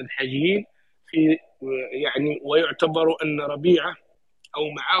إلى المذحجيين في ويعتبر أن ربيعة أو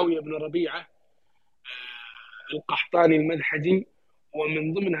معاوية بن ربيعة القحطاني المذحجي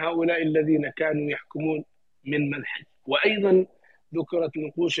ومن ضمن هؤلاء الذين كانوا يحكمون من مذحج. وأيضا ذكرت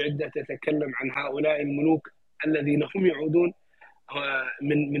نقوش عدة تتكلم عن هؤلاء الملوك الذين هم يعودون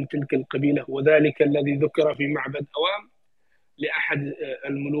من تلك القبيلة، وذلك الذي ذكر في معبد أوام لأحد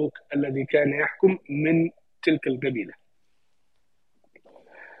الملوك الذي كان يحكم من تلك القبيلة.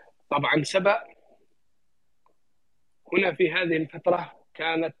 طبعا سباء هنا في هذه الفترة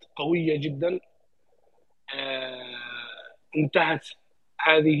كانت قوية جدا. انتهت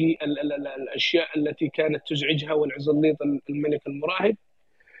هذه الأشياء التي كانت تزعجها والعزليط الملك المراهب،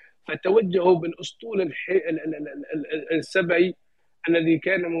 فتوجهوا بالأسطول السبعي الذي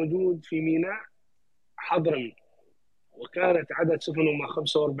كان موجود في ميناء حضرمي، وكانت عدد سفنهم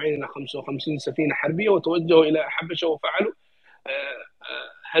 45 إلى 55 سفينة حربية، وتوجهوا إلى حبشة وفعلوا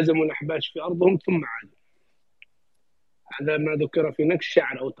هزموا الأحباش في أرضهم ثم عادوا. هذا ما ذكر في نقش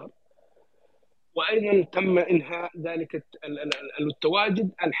شعر أوتر. وأيضا تم إنهاء ذلك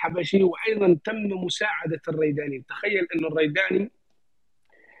التواجد الحبشي، وأيضا تم مساعدة الريداني. تخيل أن الريداني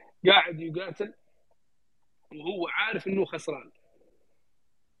قاعد يقاتل وهو عارف أنه خسران.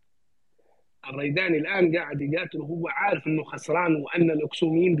 الريداني الآن قاعد يقاتل وهو عارف أنه خسران وأن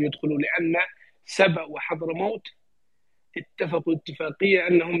الأكسوميين بيدخلوا، لأن سباء وحضرموت اتفقوا اتفاقية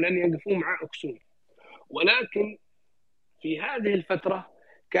أنهم لن يقفوا مع أكسوم. ولكن في هذه الفترة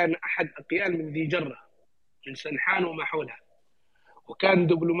كان أحد أقيال من ذي جرة من سنحان وما حولها، وكان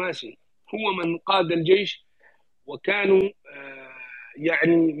دبلوماسي، هو من قاد الجيش، وكانوا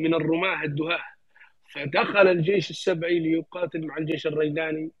من الرماة الدهاة. فدخل الجيش السبعي ليقاتل مع الجيش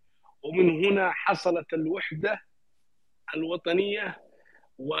الريداني، ومن هنا حصلت الوحدة الوطنية،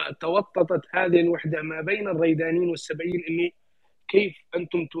 وتوطدت هذه الوحدة ما بين الريدانيين والسبعيين، إنه كيف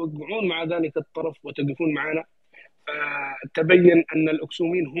أنتم توقعون مع ذلك الطرف وتقفون معنا. فتبين أن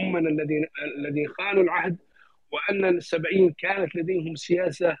الأكسوميين هم من الذين خانوا العهد، وأن السبعيين كانت لديهم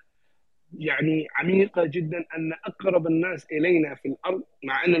سياسة عميقة جدا، أن أقرب الناس إلينا في الأرض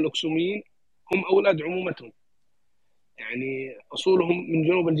مع أن الأكسوميين هم أولاد عمومتهم، أصولهم من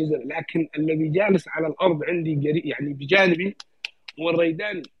جنوب الجزيرة، لكن الذي جالس على الأرض عندي بجانبي هو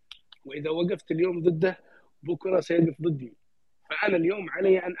الريداني، وإذا وقفت اليوم ضده بكرة سيقف ضدي، فأنا اليوم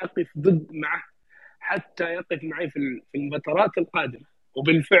علي أن أقف ضد معه حتى يقف معي في الفترات القادمة.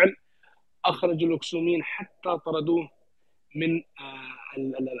 وبالفعل أخرج الأكسوميين حتى طردوه من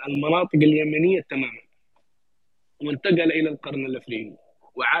المناطق اليمنية تماما، وانتقل إلى القرن الأفريقي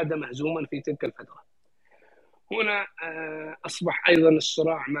وعاد مهزوما في تلك الفترة. هنا أصبح أيضا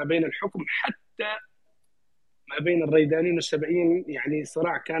الصراع ما بين الحكم حتى ما بين الريدانيين والسبعيين.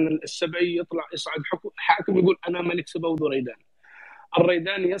 صراع كان السبعي يصعد حاكم يقول أنا ملك سبا وذو ريدان،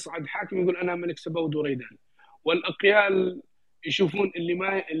 الريداني يصعد حاكم يقول أنا ملك سبا وذو ريدان، والأقيال يشوفون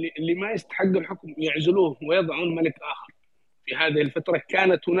اللي ما يستحق الحكم يعزلوه ويضعون ملك آخر. في هذه الفترة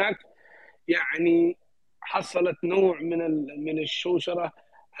كانت هناك حصلت نوع من الشوشرة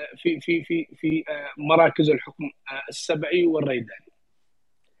في مراكز الحكم السبعي والريداني.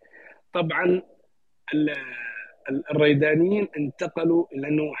 طبعا الريدانيين انتقلوا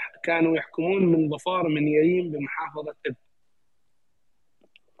لأنه كانوا يحكمون من ظفار من يريم بمحافظة إب.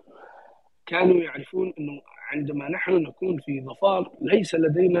 كانوا يعرفون أنه عندما نحن نكون في ظفار ليس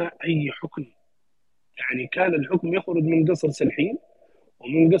لدينا أي حكم، كان الحكم يخرج من قصر سلحين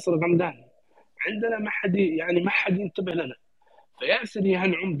ومن قصر غمدان، عندنا ما حد ينتبه لنا. فياسر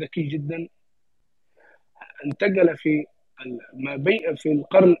يهنعم ذكي جدا انتقل في ما بين في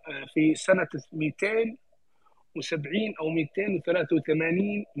القرن في سنة 270 أو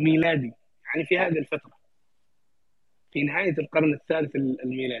 283 ميلادي، يعني في هذه الفترة، في نهاية القرن الثالث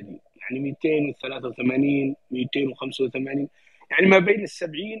الميلادي، يعني 283 285، يعني ما بين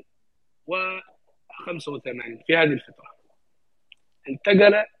السبعين و 85 في هذه الفترة.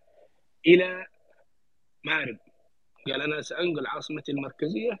 انتقل إلى مارب، قال أنا سأنقل عاصمتي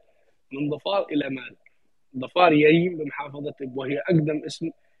المركزية من ظفار إلى مارب. ظفار يريم بمحافظة إب، وهي أقدم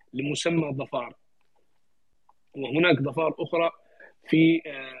اسم لمسمى ظفار، وهناك ظفار أخرى في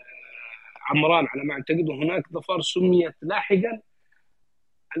عمران على ما أعتقد، وهناك ظفار سميت لاحقا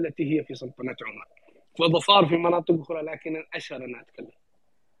التي هي في سلطنة عمان، وظفار في مناطق أخرى لكن الأشهر أنا أتكلم.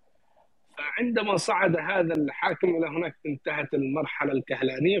 فعندما صعد هذا الحاكم إلى هناك انتهت المرحلة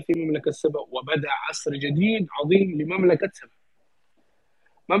الكهلانية في مملكة سباء، وبدأ عصر جديد عظيم لمملكة سباء.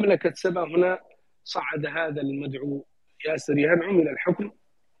 مملكة سباء هنا صعد هذا المدعو ياسر ينعم إلى الحكم،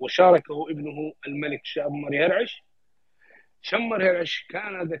 وشاركه ابنه الملك شمر يرعش. شمر يرعش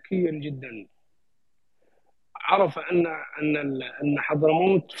كان ذكيا جدا، عرف أن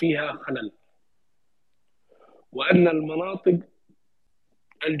حضرموت فيها خلل، وأن المناطق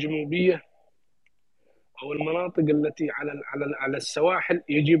الجنوبية أو المناطق التي على السواحل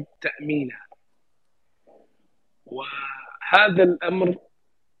يجب تأمينها. وهذا الأمر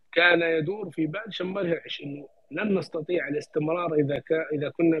كان يدور في بال شمر يرعش، أنه لن نستطيع الاستمرار إذا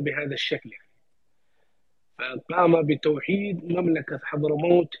كنا بهذا الشكل يعني. فقام بتوحيد مملكة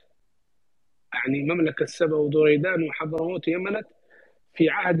حضرموت، يعني مملكة سبأ ودوريدان وحضرموت يمنت، في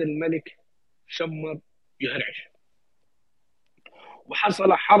عهد الملك شمر يهرعش.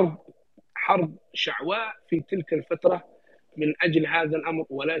 وحصل حرب شعواء في تلك الفترة من أجل هذا الأمر،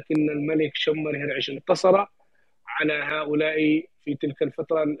 ولكن الملك شمر يهرعش انتصر على هؤلاء في تلك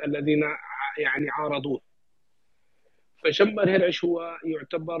الفترة الذين يعني عارضوه. فشمر يهرعش هو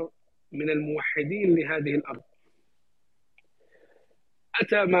يعتبر من الموحدين لهذه الأرض.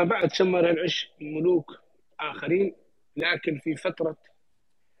 أتى ما بعد شمر يهرعش ملوك آخرين، لكن في فترة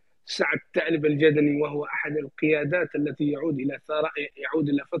سعد تألب الجدني، وهو أحد القيادات التي يعود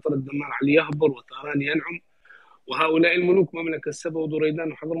إلى فترة دمار علي يهبر وثاران ينعم وهؤلاء الملوك مملكة سبأ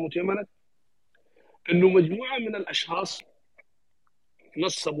ودوريدان وحضرموت يمنت، أنه مجموعة من الأشخاص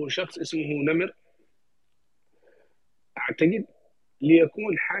نصبوا شخص اسمه نمر أعتقد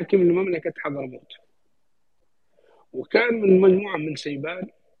ليكون حاكم لمملكة حضرموت. وكان من مجموعة من سيبان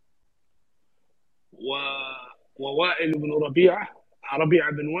ووائل بن ربيعة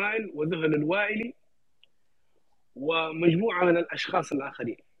بن وائل وذهل الوائلي ومجموعة من الأشخاص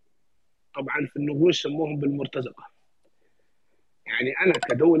الآخرين. طبعا في النقوش سموهم بالمرتزقة. يعني أنا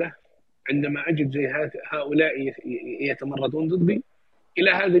كدولة عندما أجد زي هؤلاء يتمردون ضدي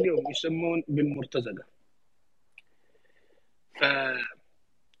إلى هذا اليوم يسمون بالمرتزقة.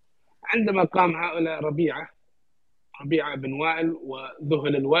 فعندما قام هؤلاء ربيعة بن وائل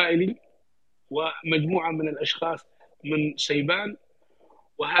وذهل الوائلي ومجموعة من الأشخاص من سيبان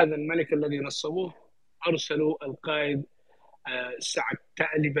وهذا الملك الذي نصبوه، أرسلوا القائد سعد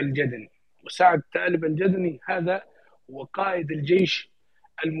تألب الجدني. وسعد تألب الجدني هذا هو قائد الجيش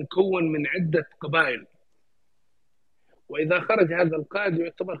المكون من عدة قبائل، وإذا خرج هذا القائد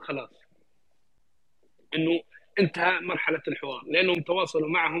يعتبر خلاص أنه انتهى مرحلة الحوار، لأنهم تواصلوا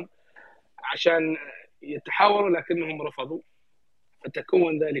معهم عشان يتحاوروا لكنهم رفضوا.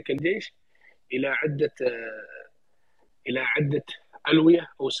 فتكون ذلك الجيش إلى عدة ألوية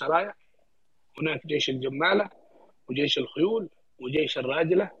أو سرايا. هناك جيش الجمالة وجيش الخيول وجيش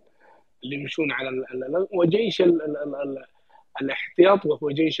الراجلة اللي يمشون على وجيش الاحتياط وهو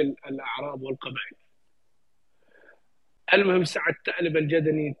جيش الأعراب والقبائل. المهم سعد تألب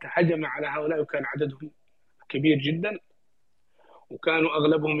الجدني هجم على هؤلاء، وكان عددهم كبير جدا، وكانوا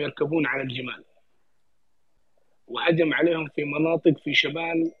أغلبهم يركبون على الجمال، وهجم عليهم في مناطق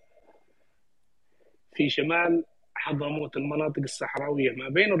في شمال حضرموت، المناطق الصحراوية ما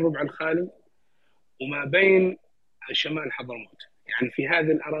بين الربع الخالي وما بين شمال حضرموت، يعني في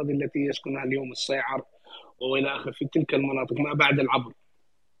هذه الأراضي التي يسكنها اليوم الصيعر وإلى آخره، في تلك المناطق ما بعد العبر.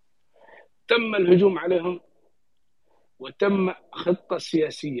 تم الهجوم عليهم وتم خطة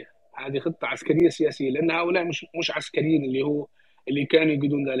سياسية، هذه خطة عسكرية سياسية، لأن هؤلاء مش عسكريين اللي كانوا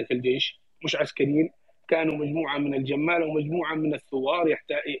يقودون ذلك الجيش، مش عسكريين، كانوا مجموعة من الجمال ومجموعة من الثوار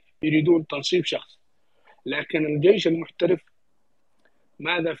يريدون تنصيب شخص. لكن الجيش المحترف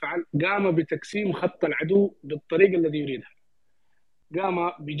ماذا فعل؟ قام بتقسيم خط العدو بالطريقة الذي يريدها.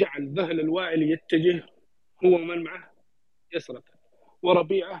 قام بجعل ذهل الوائل يتجه هو من معه يسرة،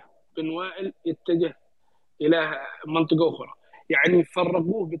 وربيعة بن وائل يتجه إلى منطقة أخرى، يعني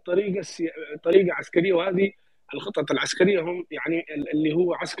فرقوه طريقة عسكرية. وهذه الخطط العسكرية هم يعني اللي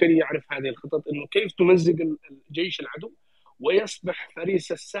هو عسكري يعرف هذه الخطط، انه كيف تمزق الجيش العدو ويصبح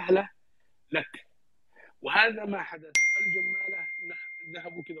فريسة سهلة لك. وهذا ما حدث. الجمالة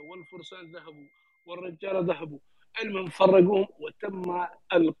ذهبوا كذا، والفرسان ذهبوا، والرجال ذهبوا، المهم فرقوهم وتم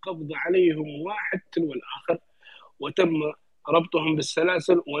القبض عليهم واحد تلو الآخر، وتم ربطهم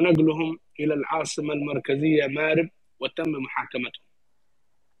بالسلاسل ونقلهم إلى العاصمة المركزية مارب وتم محاكمتهم.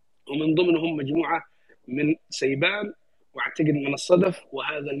 ومن ضمنهم مجموعة من سيبان، واعتقد من الصدف،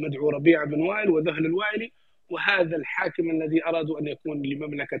 وهذا المدعو ربيعة بن وائل وذهل الوائلي، وهذا الحاكم الذي أرادوا أن يكون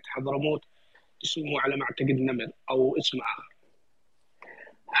لمملكة حضرموت اسمه على ما أعتقد نمر أو اسم آخر.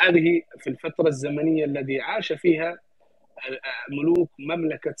 هذه في الفترة الزمنية التي عاش فيها ملوك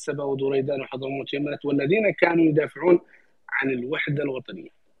مملكة سباء ودريدان وحضرموت يمنت، والذين كانوا يدافعون عن الوحدة الوطنية.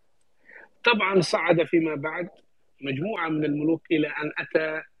 طبعا صعد فيما بعد مجموعة من الملوك إلى أن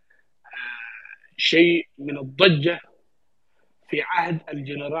أتى شيء من الضجة في عهد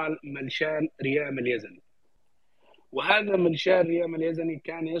الجنرال ملشان ريام اليزني. وهذا ملشان ريام اليزني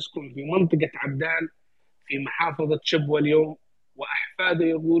كان يسكن في منطقة عبدان في محافظة شبوة اليوم، وأحفاده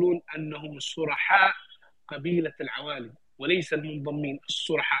يقولون أنهم الصرحاء قبيلة العوالي وليس المنضمين،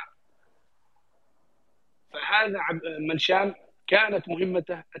 الصرحاء. فهذا ملشان كانت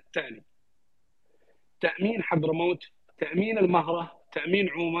مهمته التالي: تأمين حضرموت، تأمين المهرة، تأمين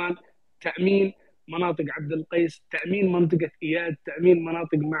عمان، تأمين مناطق عبد القيس، تأمين منطقة إياد، تأمين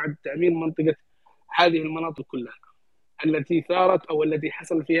مناطق معد، تأمين منطقة هذه المناطق كلها التي ثارت أو التي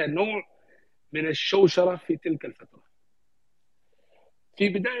حصل فيها نوع من الشوشرة في تلك الفترة. في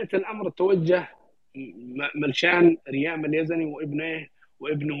بداية الأمر توجه ملشان ريام اليزني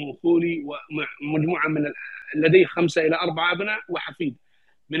وابنه خولي ومجموعة من لديه 5 إلى 4 أبناء وحفيد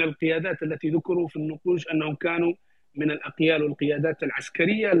من القيادات التي ذكروا في النقوش أنهم كانوا من الأقيال والقيادات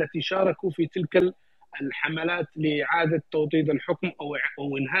العسكرية التي شاركوا في تلك الحملات لإعادة توطيد الحكم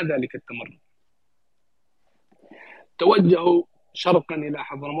أو إنهاء ذلك التمرد. توجهوا شرقا إلى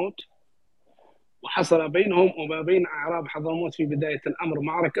حضرموت، وحصل بينهم وما بين أعراب حضرموت في بداية الأمر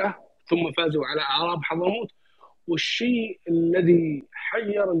معركة، ثم فازوا على أعراب حضرموت. والشيء الذي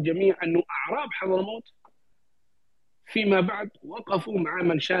حير الجميع أنه أعراب حضرموت فيما بعد وقفوا مع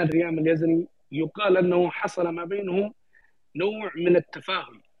ملشان ريام اليزني. يقال أنه حصل ما بينهم نوع من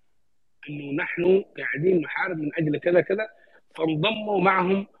التفاهم، أنه نحن قاعدين نحارب من أجل كذا كذا، فانضموا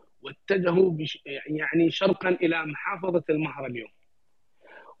معهم واتجهوا يعني شرقا إلى محافظة المهرة اليوم،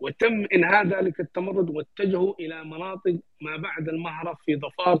 وتم إنهاء ذلك التمرد واتجهوا إلى مناطق ما بعد المهرة في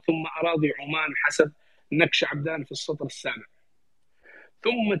ظفار ثم أراضي عمان حسب نقش عبدان في السطر السابع.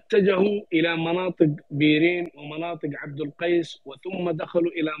 ثم اتجهوا إلى مناطق بيرين ومناطق عبد القيس، وثم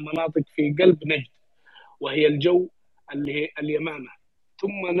دخلوا إلى مناطق في قلب نجد وهي الجو اللي هي اليمامة،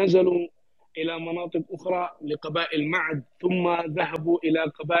 ثم نزلوا إلى مناطق أخرى لقبائل معد، ثم ذهبوا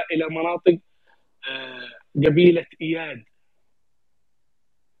إلى مناطق قبيلة إياد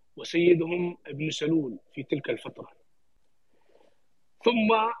وسيدهم ابن سلول في تلك الفترة. ثم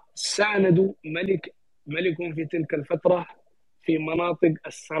ساندوا ملك في تلك الفترة في مناطق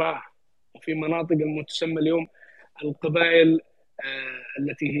السراح وفي مناطق المتسمى اليوم القبائل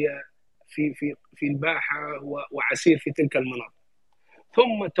التي هي في الباحة وعسير في تلك المناطق.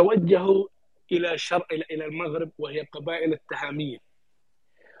 ثم توجهوا إلى المغرب وهي قبائل التهامية،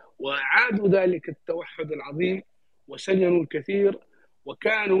 وعادوا ذلك التوحد العظيم وسجنوا الكثير،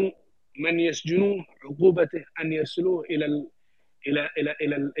 وكانوا من يسجنوه عقوبته أن يرسلوه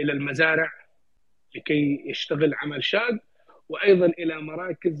إلى المزارع لكي يشتغل عمل شاق، وأيضا إلى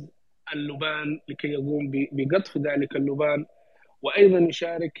مراكز اللبان لكي يقوم بقطف ذلك اللبان، وأيضا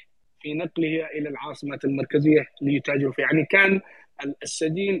يشارك في نقلها إلى العاصمة المركزية ليتاجروا فيها. يعني كان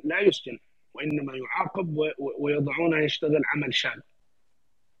السجين لا يسجن وإنما يعاقب ويضعونه يشتغل عمل شاق.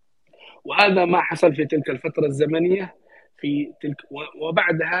 وهذا ما حصل في تلك الفترة الزمنية في تلك.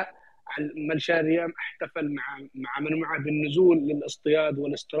 وبعدها ملشان ريام احتفل مع من معه بالنزول للاصطياد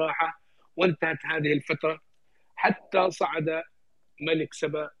والاستراحة، وانتهت هذه الفترة حتى صعد ملك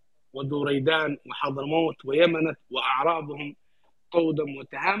سباء ودريدان وحضرموت ويمنت وأعرابهم قودم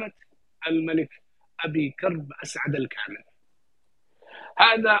وتهامت الملك أبي كرب أسعد الكامل.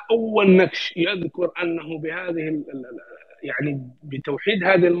 هذا أول نقش يذكر أنه بهذه يعني بتوحيد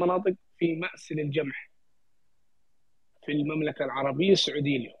هذه المناطق في مأسل الجمح في المملكة العربية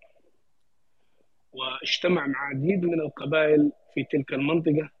السعودية اليوم، واجتمع مع عديد من القبائل في تلك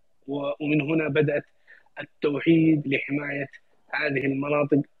المنطقة، ومن هنا بدأت التوحيد لحماية هذه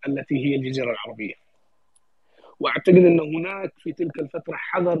المناطق التي هي الجزيرة العربية. وأعتقد أن هناك في تلك الفترة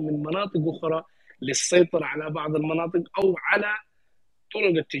حذر من مناطق أخرى للسيطرة على بعض المناطق أو على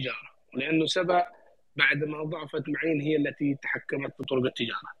طرق التجارة، لأنه سبأ بعد ما ضعفت معين هي التي تحكمت في طرق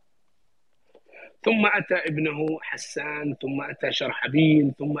التجارة. ثم أتى ابنه حسان، ثم أتى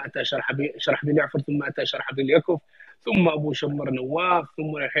شرحبيل، ثم أتى شرحبيل يعفر، ثم أتى شرحبيل يكف، ثم أبو شمر نواف،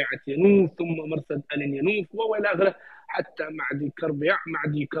 ثم رحيعة ينوف، ثم مرثد أل ينوف، وإلى آخره، حتى معدي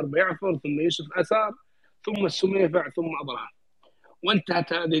كرب يعفر، ثم يوسف أسار، ثم السميفع، ثم أبرهة.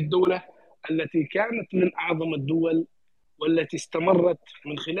 وانتهت هذه الدولة التي كانت من أعظم الدول والتي استمرت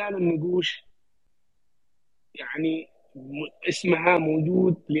من خلال النقوش، يعني اسمها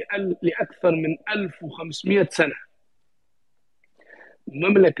موجود لأكثر من 1500 سنة.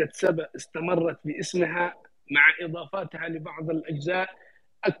 مملكة سبأ استمرت باسمها مع إضافاتها لبعض الأجزاء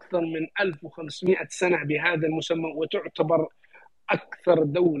أكثر من 1500 سنة بهذا المسمى، وتعتبر أكثر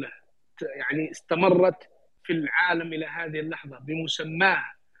دولة يعني استمرت في العالم إلى هذه اللحظة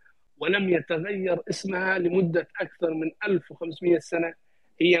بمسماها، ولم يتغير اسمها لمدة أكثر من 1500 سنة.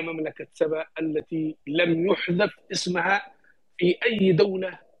 هي مملكة سباء التي لم يحذف اسمها في أي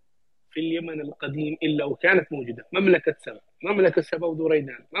دولة في اليمن القديم إلا وكانت موجودة. مملكة سباء، مملكة سباء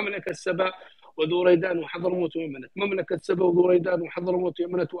وذوريدان، مملكة سباء وذوريدان وحضرموت ويمنت، مملكة سباء وذوريدان وحضرموت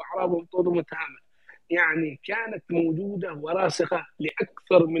ويمنت وأعراب وطود ومتهامة. يعني كانت موجودة وراسخة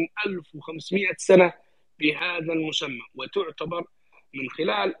لأكثر من 1500 سنة بهذا المسمى، وتعتبر من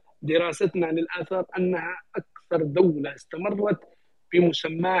خلال دراستنا للآثار أنها أكثر دولة استمرت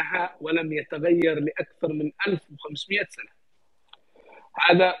بمسماها ولم يتغير لأكثر من 1500 سنة.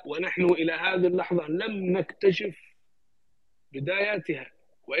 هذا ونحن إلى هذه اللحظة لم نكتشف بداياتها،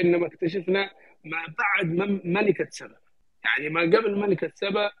 وإنما اكتشفنا ما بعد ملكة سبأ، يعني ما قبل ملكة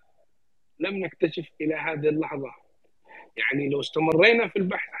سبأ لم نكتشف إلى هذه اللحظة. يعني لو استمرينا في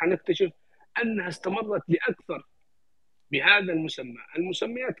البحث حنكتشف أنها استمرت لأكثر بهذا المسمى.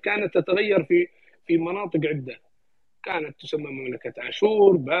 المسميات كانت تتغير في مناطق عدة، كانت تسمى مملكة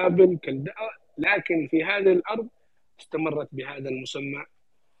عاشور، بابل، كلداء، لكن في هذه الأرض استمرت بهذا المسمى.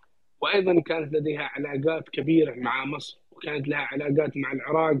 وأيضا كانت لديها علاقات كبيرة مع مصر، وكانت لها علاقات مع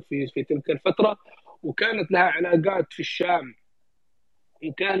العراق في تلك الفترة، وكانت لها علاقات في الشام.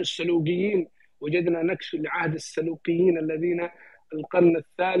 وكان السلوقيين، وجدنا نكش لعهد السلوقيين الذين القرن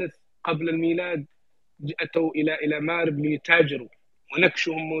الثالث قبل الميلاد أتوا إلى مارب ليتاجروا،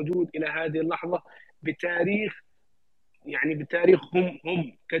 ونكشهم موجود إلى هذه اللحظة بتاريخ، يعني بتاريخهم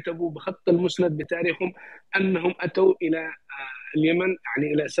هم كتبوا بخط المسند بتاريخهم أنهم أتوا إلى اليمن،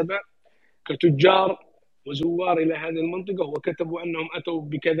 يعني إلى سبأ كتجار وزوار إلى هذه المنطقة، وكتبوا أنهم أتوا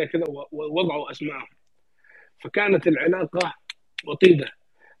بكذا كذا ووضعوا أسماءهم. فكانت العلاقة وطيدة.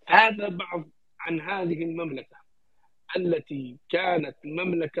 هذا بعض عن هذه المملكة التي كانت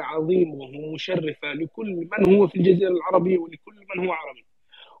مملكة عظيمة ومشرفة لكل من هو في الجزيرة العربية ولكل من هو عربي،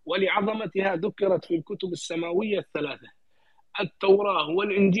 ولعظمتها ذكرت في الكتب السماوية الثلاثة: التوراة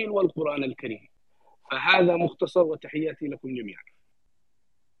والإنجيل والقرآن الكريم. فهذا مختصر، وتحياتي لكم جميعا.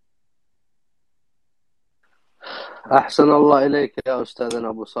 أحسن الله إليك يا أستاذنا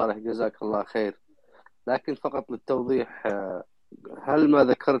ابوصالح، جزاك الله خير. لكن فقط للتوضيح، هل ما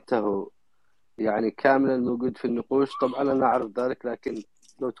ذكرته يعني كاملا موجود في النقوش؟ طبعا أنا أعرف ذلك، لكن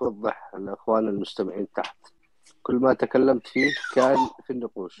لو توضح لأخوان المستمعين تحت، كل ما تكلمت فيه كان في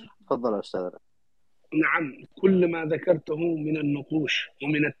النقوش. تفضل يا أستاذنا. نعم، كل ما ذكرته من النقوش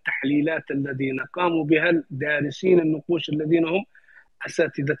ومن التحليلات الذين قاموا بها دارسين النقوش الذين هم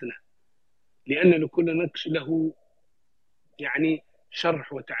أساتذتنا، لأن لكل نقش له يعني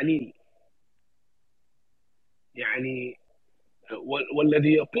شرح وتعليل، يعني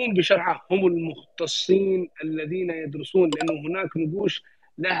والذي يقوم بشرحه هم المختصين الذين يدرسون، لأنه هناك نقوش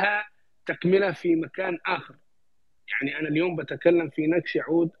لها تكملة في مكان آخر. يعني أنا اليوم بتكلم في نقش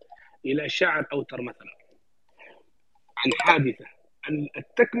يعود إلى شعر أوتر مثلا، عن حادثة.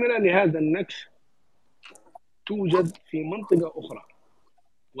 التكملة لهذا النقش توجد في منطقة أخرى،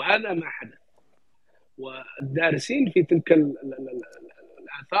 وهذا ما حدث. والدارسين في تلك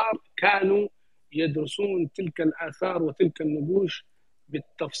الآثار كانوا يدرسون تلك الآثار وتلك النقوش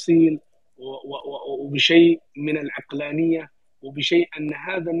بالتفصيل وبشيء من العقلانية، وبشيء أن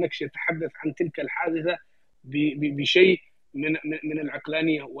هذا النقش يتحدث عن تلك الحادثة بشيء من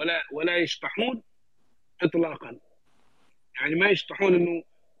العقلانية، ولا يشطحون إطلاقا. يعني ما يشطحون أنه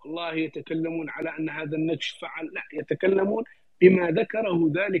والله يتكلمون على أن هذا النقش فعل، لا، يتكلمون بما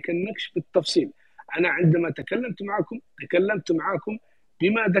ذكره ذلك النقش بالتفصيل. أنا عندما تكلمت معكم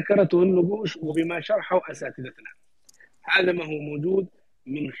بما ذكرته النقوش وبما شرحه أساتذتنا. هذا ما هو موجود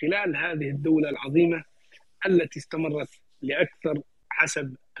من خلال هذه الدولة العظيمة التي استمرت لأكثر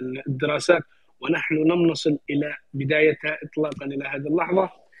حسب الدراسات، ونحن لم نصل إلى بدايتها إطلاقا إلى هذه اللحظة.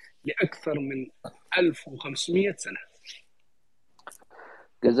 لأكثر من 1500 سنة.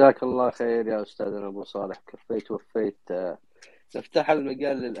 جزاك الله خير يا أستاذنا أبو صالح، كفيت وفيت. نفتح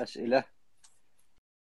المجال للأسئلة.